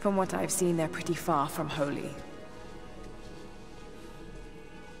 From what I've seen, they're pretty far from holy.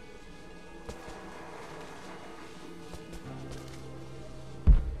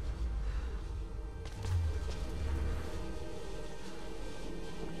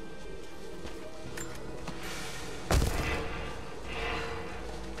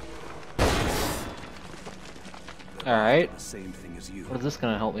 Alright. Same thing as you. What is this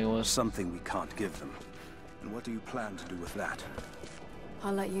gonna help me with? Something we can't give them. And what do you plan to do with that?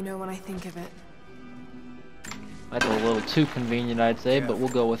 I'll let you know when I think of it. That's a little too convenient, I'd say, but we'll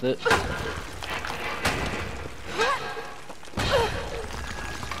go with it.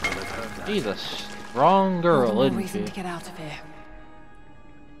 She's a strong girl, isn't she? To get out of here.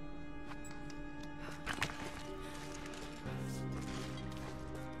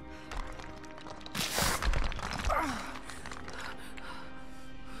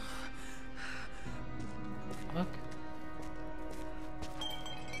 Fuck.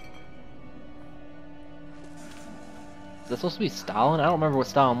 Is that supposed to be Stalin? I don't remember what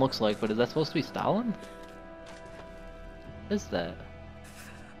Stalin looks like, but is that supposed to be Stalin? What is that?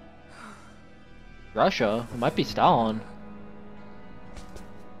 Russia? It might be Stalin.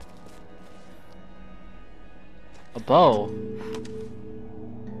 A bow.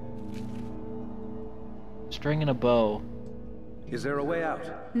 String and a bow. Is there a way out?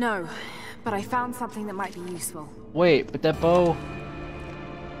 No, but I found something that might be useful. Wait, but that bow...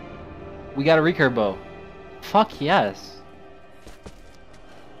 We got a recurve bow. Fuck yes.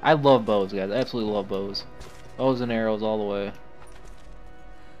 I love bows, guys. I absolutely love bows. Bows and arrows all the way.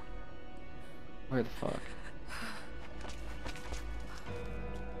 Where the fuck?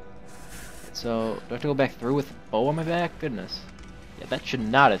 So, do I have to go back through with a bow on my back? Goodness. Yeah, that should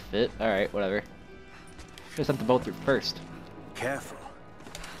not have fit. Alright, whatever. Just have the bow through first. Careful.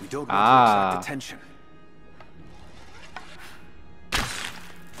 We don't want to attract attention.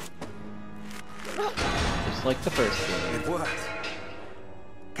 Just like the first one. It worked.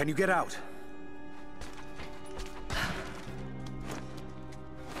 Can you get out?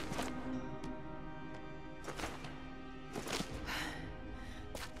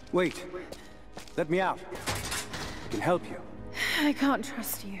 Wait. Let me out. I can help you. I can't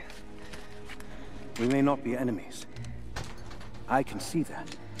trust you. We may not be enemies. I can see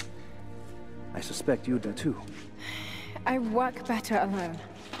that. I suspect you do too. I work better alone.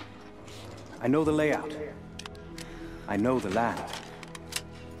 I know the layout. I know the land.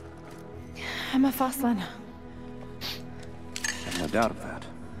 I'm a fast learner. I've no doubt of that.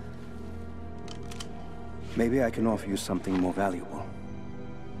 Maybe I can offer you something more valuable.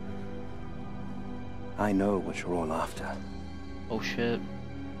 I know what you're all after. Oh shit.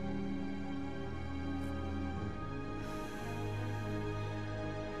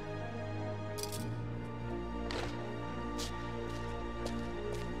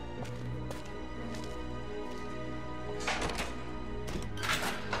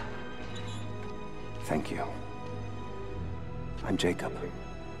 Thank you. I'm Jacob.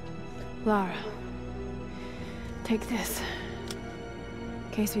 Lara. Take this.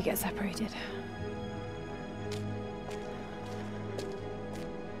 In case we get separated.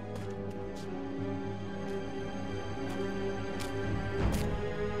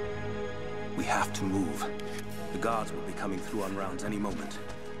 We have to move. The guards will be coming through on rounds any moment.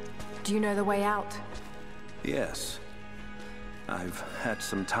 Do you know the way out? Yes. I've had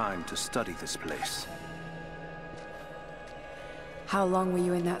some time to study this place. How long were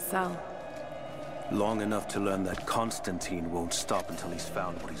you in that cell? Long enough to learn that Constantine won't stop until he's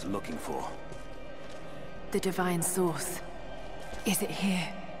found what he's looking for. The divine source. Is it here?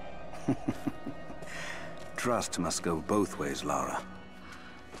 Trust must go both ways, Lara.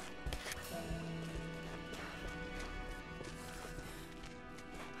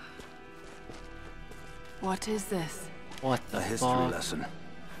 What is this? What the A history fuck? lesson.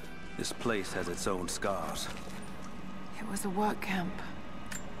 This place has its own scars. It was a work camp.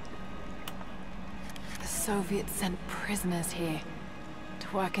 The Soviets sent prisoners here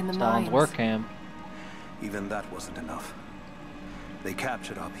to work in the Stalin's mines. work camp. Even that wasn't enough. They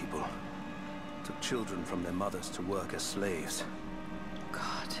captured our people. Took children from their mothers to work as slaves.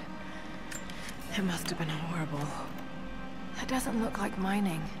 God. It must have been horrible. That doesn't look like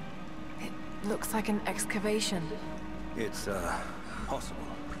mining. It looks like an excavation. It's, possible.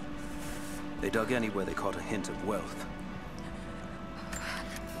 They dug anywhere they caught a hint of wealth.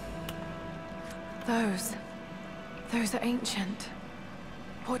 Those are ancient.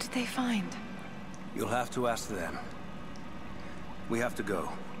 What did they find? You'll have to ask them. We have to go.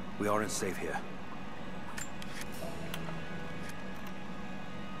 We aren't safe here.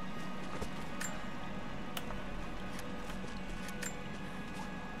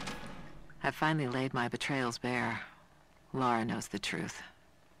 I've finally laid my betrayals bare. Lara knows the truth.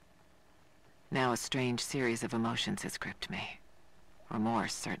 Now a strange series of emotions has gripped me.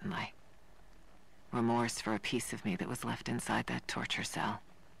 Remorse, certainly. Remorse for a piece of me that was left inside that torture cell.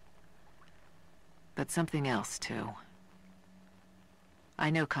 But something else, too. I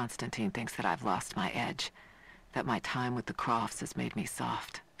know Constantine thinks that I've lost my edge, that my time with the Crofts has made me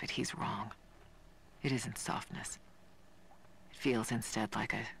soft, but he's wrong. It isn't softness. It feels instead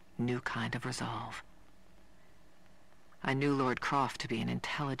like a new kind of resolve. I knew Lord Croft to be an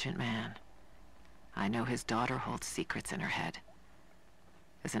intelligent man. I know his daughter holds secrets in her head.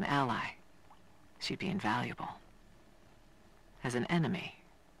 As an ally, she'd be invaluable. As an enemy,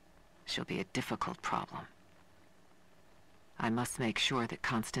 she'll be a difficult problem. I must make sure that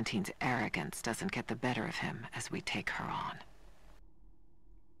Constantine's arrogance doesn't get the better of him as we take her on.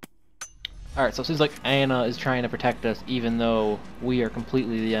 Alright, so it seems like Anna is trying to protect us even though we are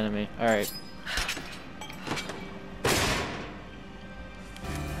completely the enemy. Alright.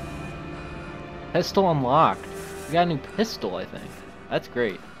 Pistol unlocked. We got a new pistol, I think. That's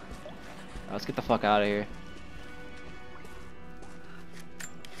great. Let's get the fuck out of here.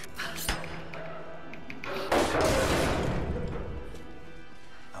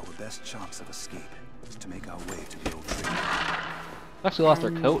 Our best chance of escape is to make our way to the old tree. We actually lost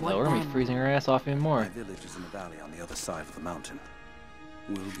our coat though. We're gonna be freezing our ass off even more. My village is in the valley on the other side of the mountain.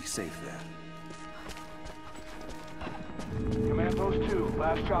 We'll be safe there. Command Post 2,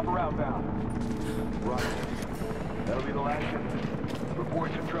 last chopper outbound. Roger. That'll be the last shipment.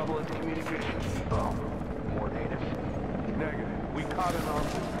 Reports of trouble at the communications. Oh, more natives? Negative. We caught an armed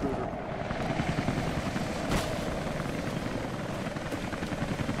intruder.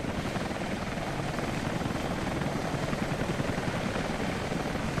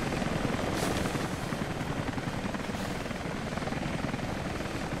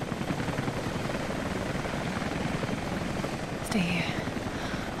 Stay here.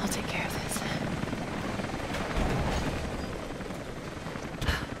 I'll take care of this.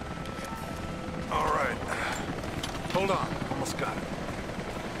 All right. Hold on. Almost got it.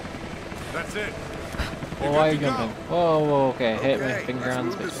 That's it. Oh, why are you jumping? Whoa, whoa, okay. Hit my Okay, finger let's on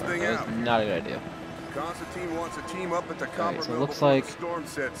the move this space bar. thing That out. was not a good idea. Constantine wants a team up at the copper Alright, so it mill looks before like... the storm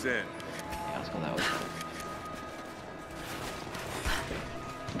sets in. Yeah, let's go that way.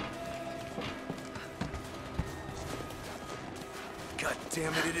 God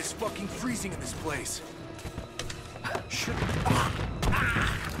damn it, it is fucking freezing in this place. Shit.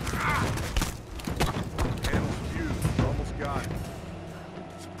 Panel's fused. Almost got it.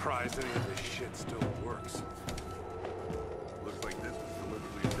 Surprised any of this shit still works. Looks like this was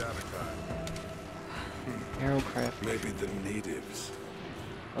deliberately sabotaged. Arrowcraft. Maybe the natives.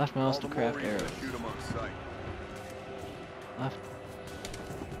 Left mouse to craft reason arrows. to shoot 'em on sight. Left.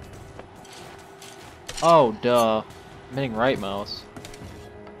 Oh, duh. I'm hitting right mouse.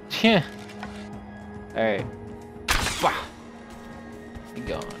 Yeah. Alright. Bah. Be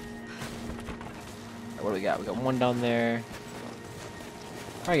gone. Alright, what do we got? We got one down there.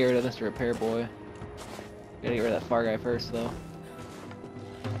 Probably get rid of this repair boy. Gotta get rid of that far guy first, though.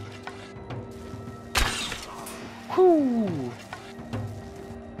 Whoo!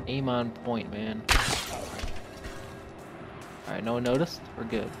 Aim on point, man. Alright, no one noticed? We're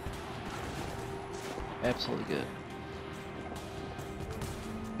good. Absolutely good.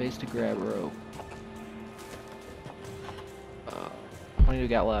 Base to grab rope. How many do we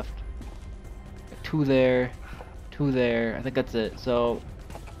got left? Got 2 there, 2 there. I think that's it. So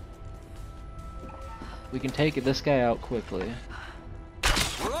we can take this guy out quickly.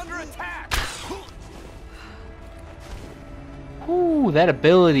 We're under attack. Whoo, that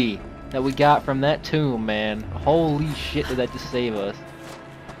ability that we got from that tomb, man. Holy shit, did that just save us.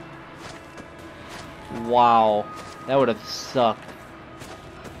 Wow. That would have sucked.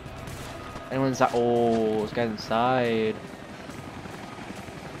 Anyone's inside? Oh, this guy's inside.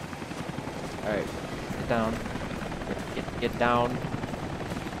 Alright, get down. Get down.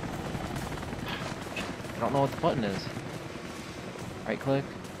 I don't know what the button is. Right click.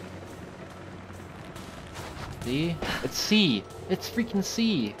 C? It's C! It's freaking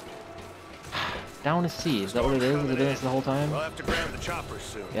C! Down is C. Is that what it is? Has it been this the whole time? We'll have to grab the choppers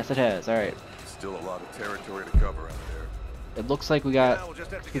soon. Yes, it has. Alright. Still a lot of territory to cover out there. It looks like we got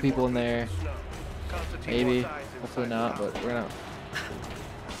 2 people in there. Maybe. Hopefully not, but we're gonna...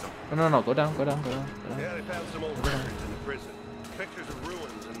 No. Go down. Yeah, they found some old records in the prison. Pictures of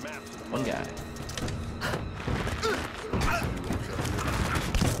ruins and maps of the One guy.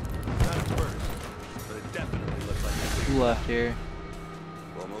 Not at first, but it definitely looks like 2 left here.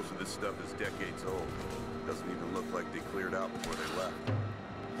 Well, most of this stuff is decades old. Doesn't even look like they cleared out before they left.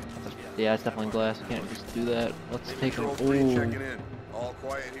 Yeah, it's definitely glass. We can't just do that. Let's take a... Patrol 3 checking Ooh. in. All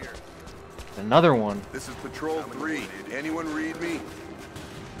quiet here. Another one. This is Patrol 3. Did anyone read me?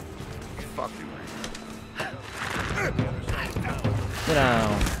 Fuck you. Sit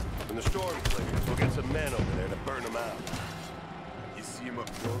down. When the storm clears, we'll get some men over there to burn them out. You see him up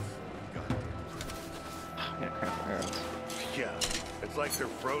close? I gotta craft arrows. Yeah, it's like they're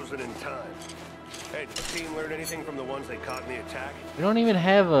frozen in time. Hey, did the team learn anything from the ones they caught in the attack? We don't even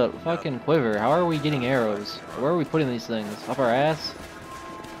have a fucking quiver. How are we getting arrows? Where are we putting these things? Up our ass?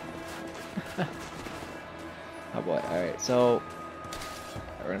 Oh boy. Alright, so...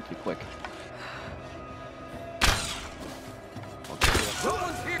 I ran too quick.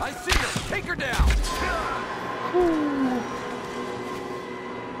 Someone's here. I see her. Take her down. Whew.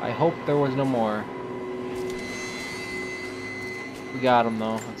 I hope there was no more. We got him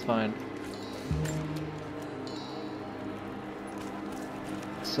though. That's fine.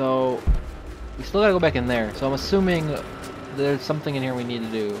 So we still gotta go back in there. So I'm assuming there's something in here we need to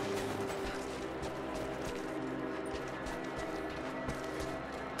do.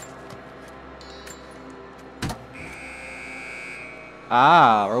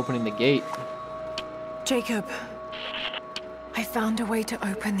 Ah, we're opening the gate. Jacob, I found a way to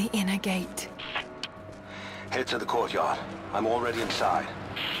open the inner gate. Head to the courtyard. I'm already inside.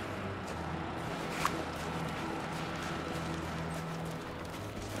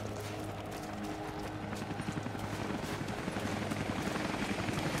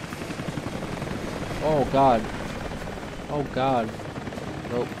 Oh god. Oh god.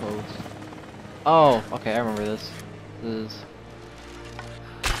 Rope post. Oh, okay, I remember this. This is...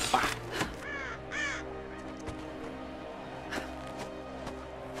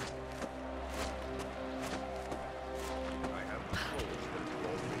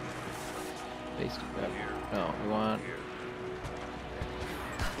 Base to grab. No, we want...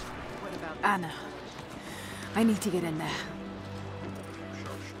 Anna, I need to get in there.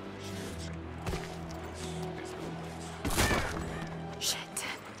 Shit.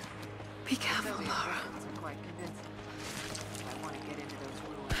 Be careful, Laura.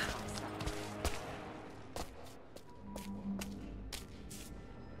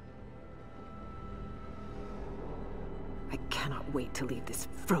 cannot wait to leave this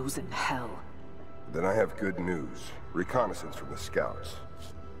frozen hell. Then I have good news. Reconnaissance from the scouts.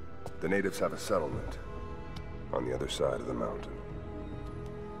 The natives have a settlement on the other side of the mountain.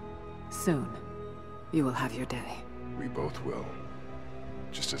 Soon, you will have your day. We both will.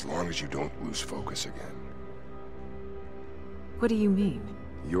 Just as long as you don't lose focus again. What do you mean?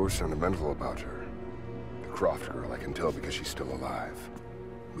 You're sentimental about her. The Croft girl, I can tell because she's still alive.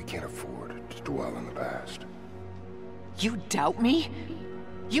 We can't afford to dwell in the past. You doubt me?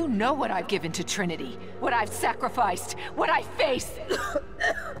 You know what I've given to Trinity, what I've sacrificed, what I face.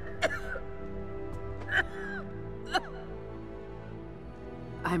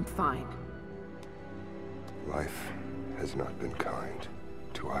 I'm fine. Life has not been kind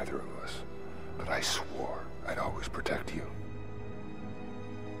to either of us, but I swore I'd always protect you.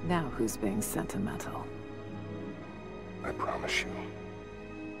 Now who's being sentimental? I promise you.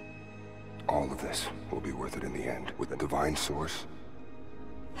 All of this will be worth it in the end. With the divine source,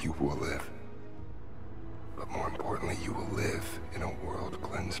 you will live. But more importantly, you will live in a world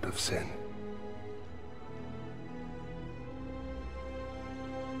cleansed of sin.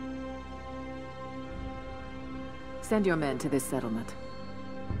 Send your men to this settlement.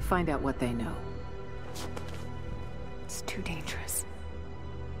 Find out what they know. It's too dangerous.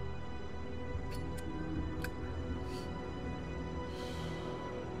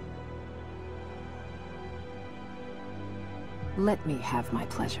 Let me have my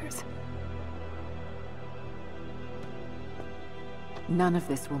pleasures. None of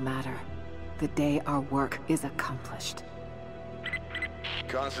this will matter the day our work is accomplished.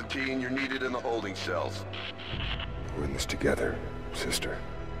 Constantine, you're needed in the holding cells. We're in this together, sister.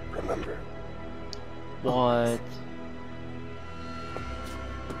 Remember. What?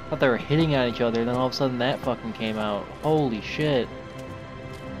 Thought they were hitting at each other, then all of a sudden that fucking came out. Holy shit.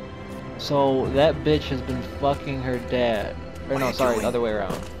 So that bitch has been fucking her dad. Or no, sorry, the other way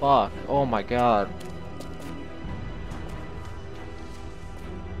around. Fuck. Oh my god.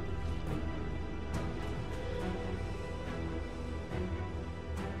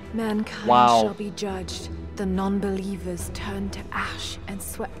 Mankind Wow. shall be judged. The non-believers turned to ash and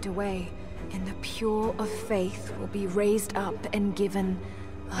swept away. And the pure of faith will be raised up and given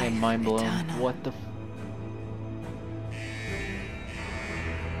I am life mind blown. eternal. What the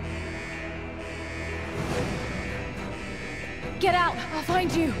Get out! I'll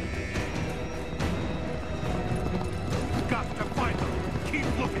find you! Got to find them. Keep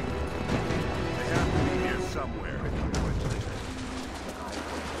looking. They have to be here somewhere.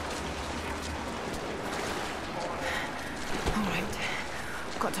 All right.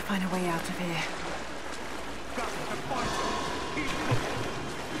 Got to find a way out of here. Got to find them. Keep looking.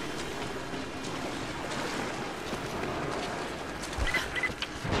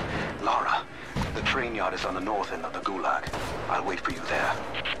 Lara, the train yard is on the north end of the Gulag. I'll wait for you there.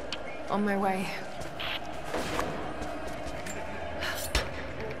 On my way.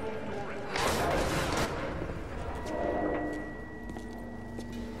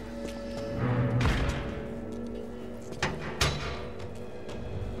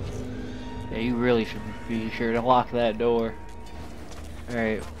 Yeah, you really should be sure to lock that door.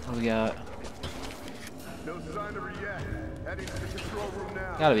 Alright, what we got? No sign of her yet. Heading to the control room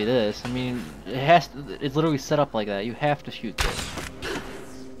now. Gotta be this. I mean, it has to, it's literally set up like that. You have to shoot this.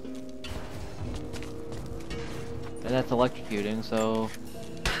 And that's electrocuting, so...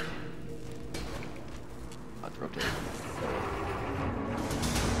 Let's rotate.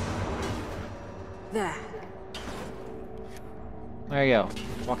 There. There you go.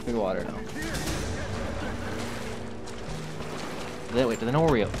 Walk through the water now. Wait, do they know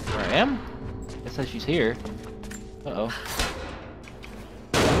where I am? It says she's here. Uh-oh.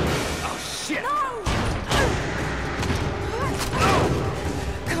 Oh, shit! No!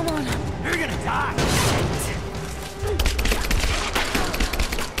 Come on. You're gonna die!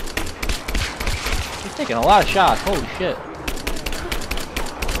 He's taking a lot of shots. Holy shit.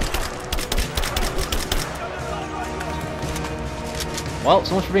 Well,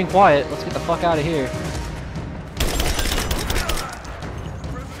 so much for being quiet. Let's get the fuck out of here.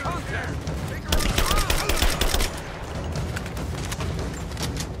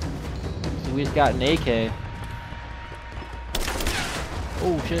 So we just got an AK.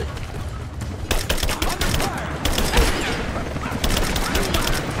 Oh shit.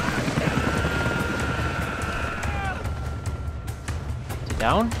 Is he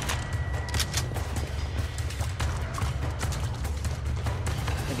down?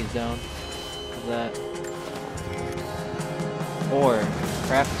 I think he's down. How's that? Or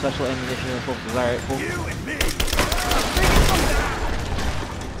craft special ammunition and explosives. Alright, cool. You and me!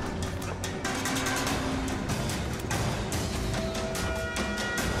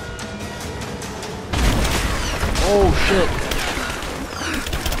 Oh shit.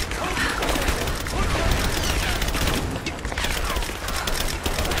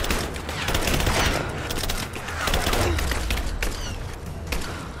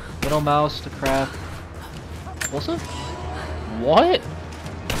 Little mouse to craft. Explosive? What?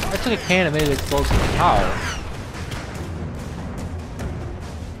 I took a can and made it explosive. How?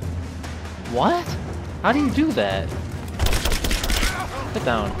 What? How do you do that? Sit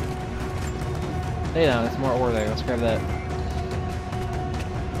down. Stay down, there's more ore there. Let's grab that.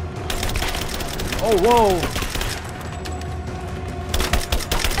 Oh, whoa!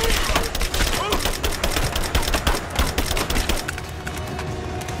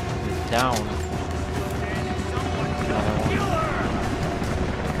 He's down.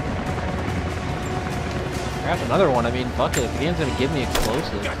 Grab another one. I mean, fuck it. The game's gonna give me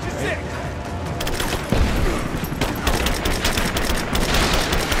explosives, right?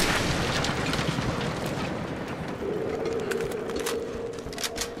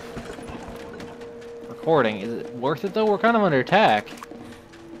 Recording. Is it worth it though? We're kind of under attack.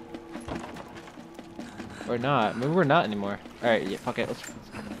 Or not. Maybe we're not anymore. Alright, yeah, fuck it.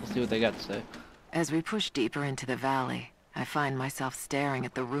 Let's see what they got to say. As we push deeper into the valley, I find myself staring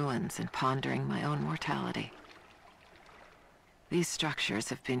at the ruins and pondering my own mortality. These structures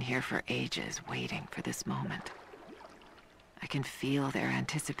have been here for ages, waiting for this moment. I can feel their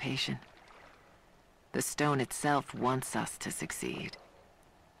anticipation. The stone itself wants us to succeed.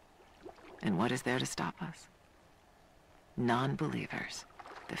 And what is there to stop us? Non-believers,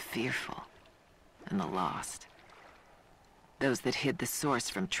 the fearful, and the lost. Those that hid the source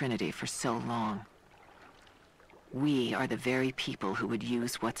from Trinity for so long. We are the very people who would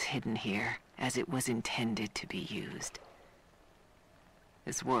use what's hidden here as it was intended to be used.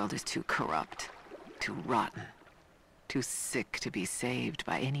 This world is too corrupt, too rotten, too sick to be saved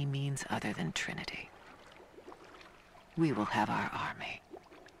by any means other than Trinity. We will have our army.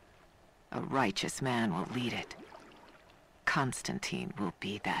 A righteous man will lead it. Constantine will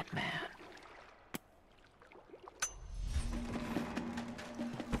be that man.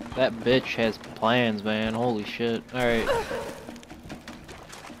 That bitch has plans, man. Holy shit. Alright.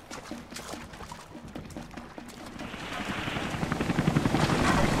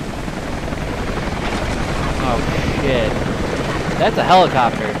 Oh shit. That's a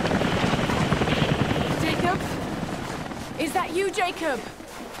helicopter. Jacob? Is that you, Jacob?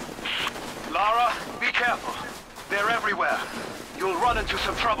 Lara, be careful. They're everywhere. You'll run into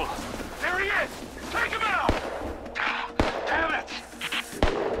some trouble. There he is! Take him out! Damn it!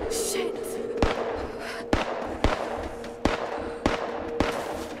 Shit.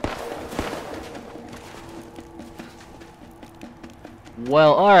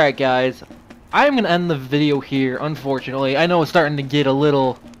 Well, alright guys. I'm gonna end the video here, unfortunately. I know it's starting to get a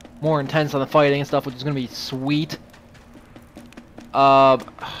little more intense on the fighting and stuff, which is gonna be sweet.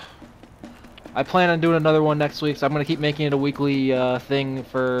 I plan on doing another one next week, so I'm gonna keep making it a weekly thing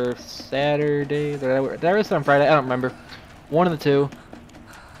for Saturday. Did I release it on Friday? I don't remember. One of the two.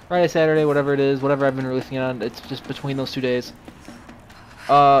 Friday, Saturday, whatever it is, whatever I've been releasing it on. It's just between those 2 days.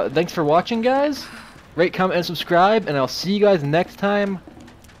 Thanks for watching, guys. Rate, comment, and subscribe, and I'll see you guys next time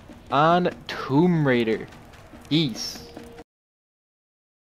on Tomb Raider. Peace.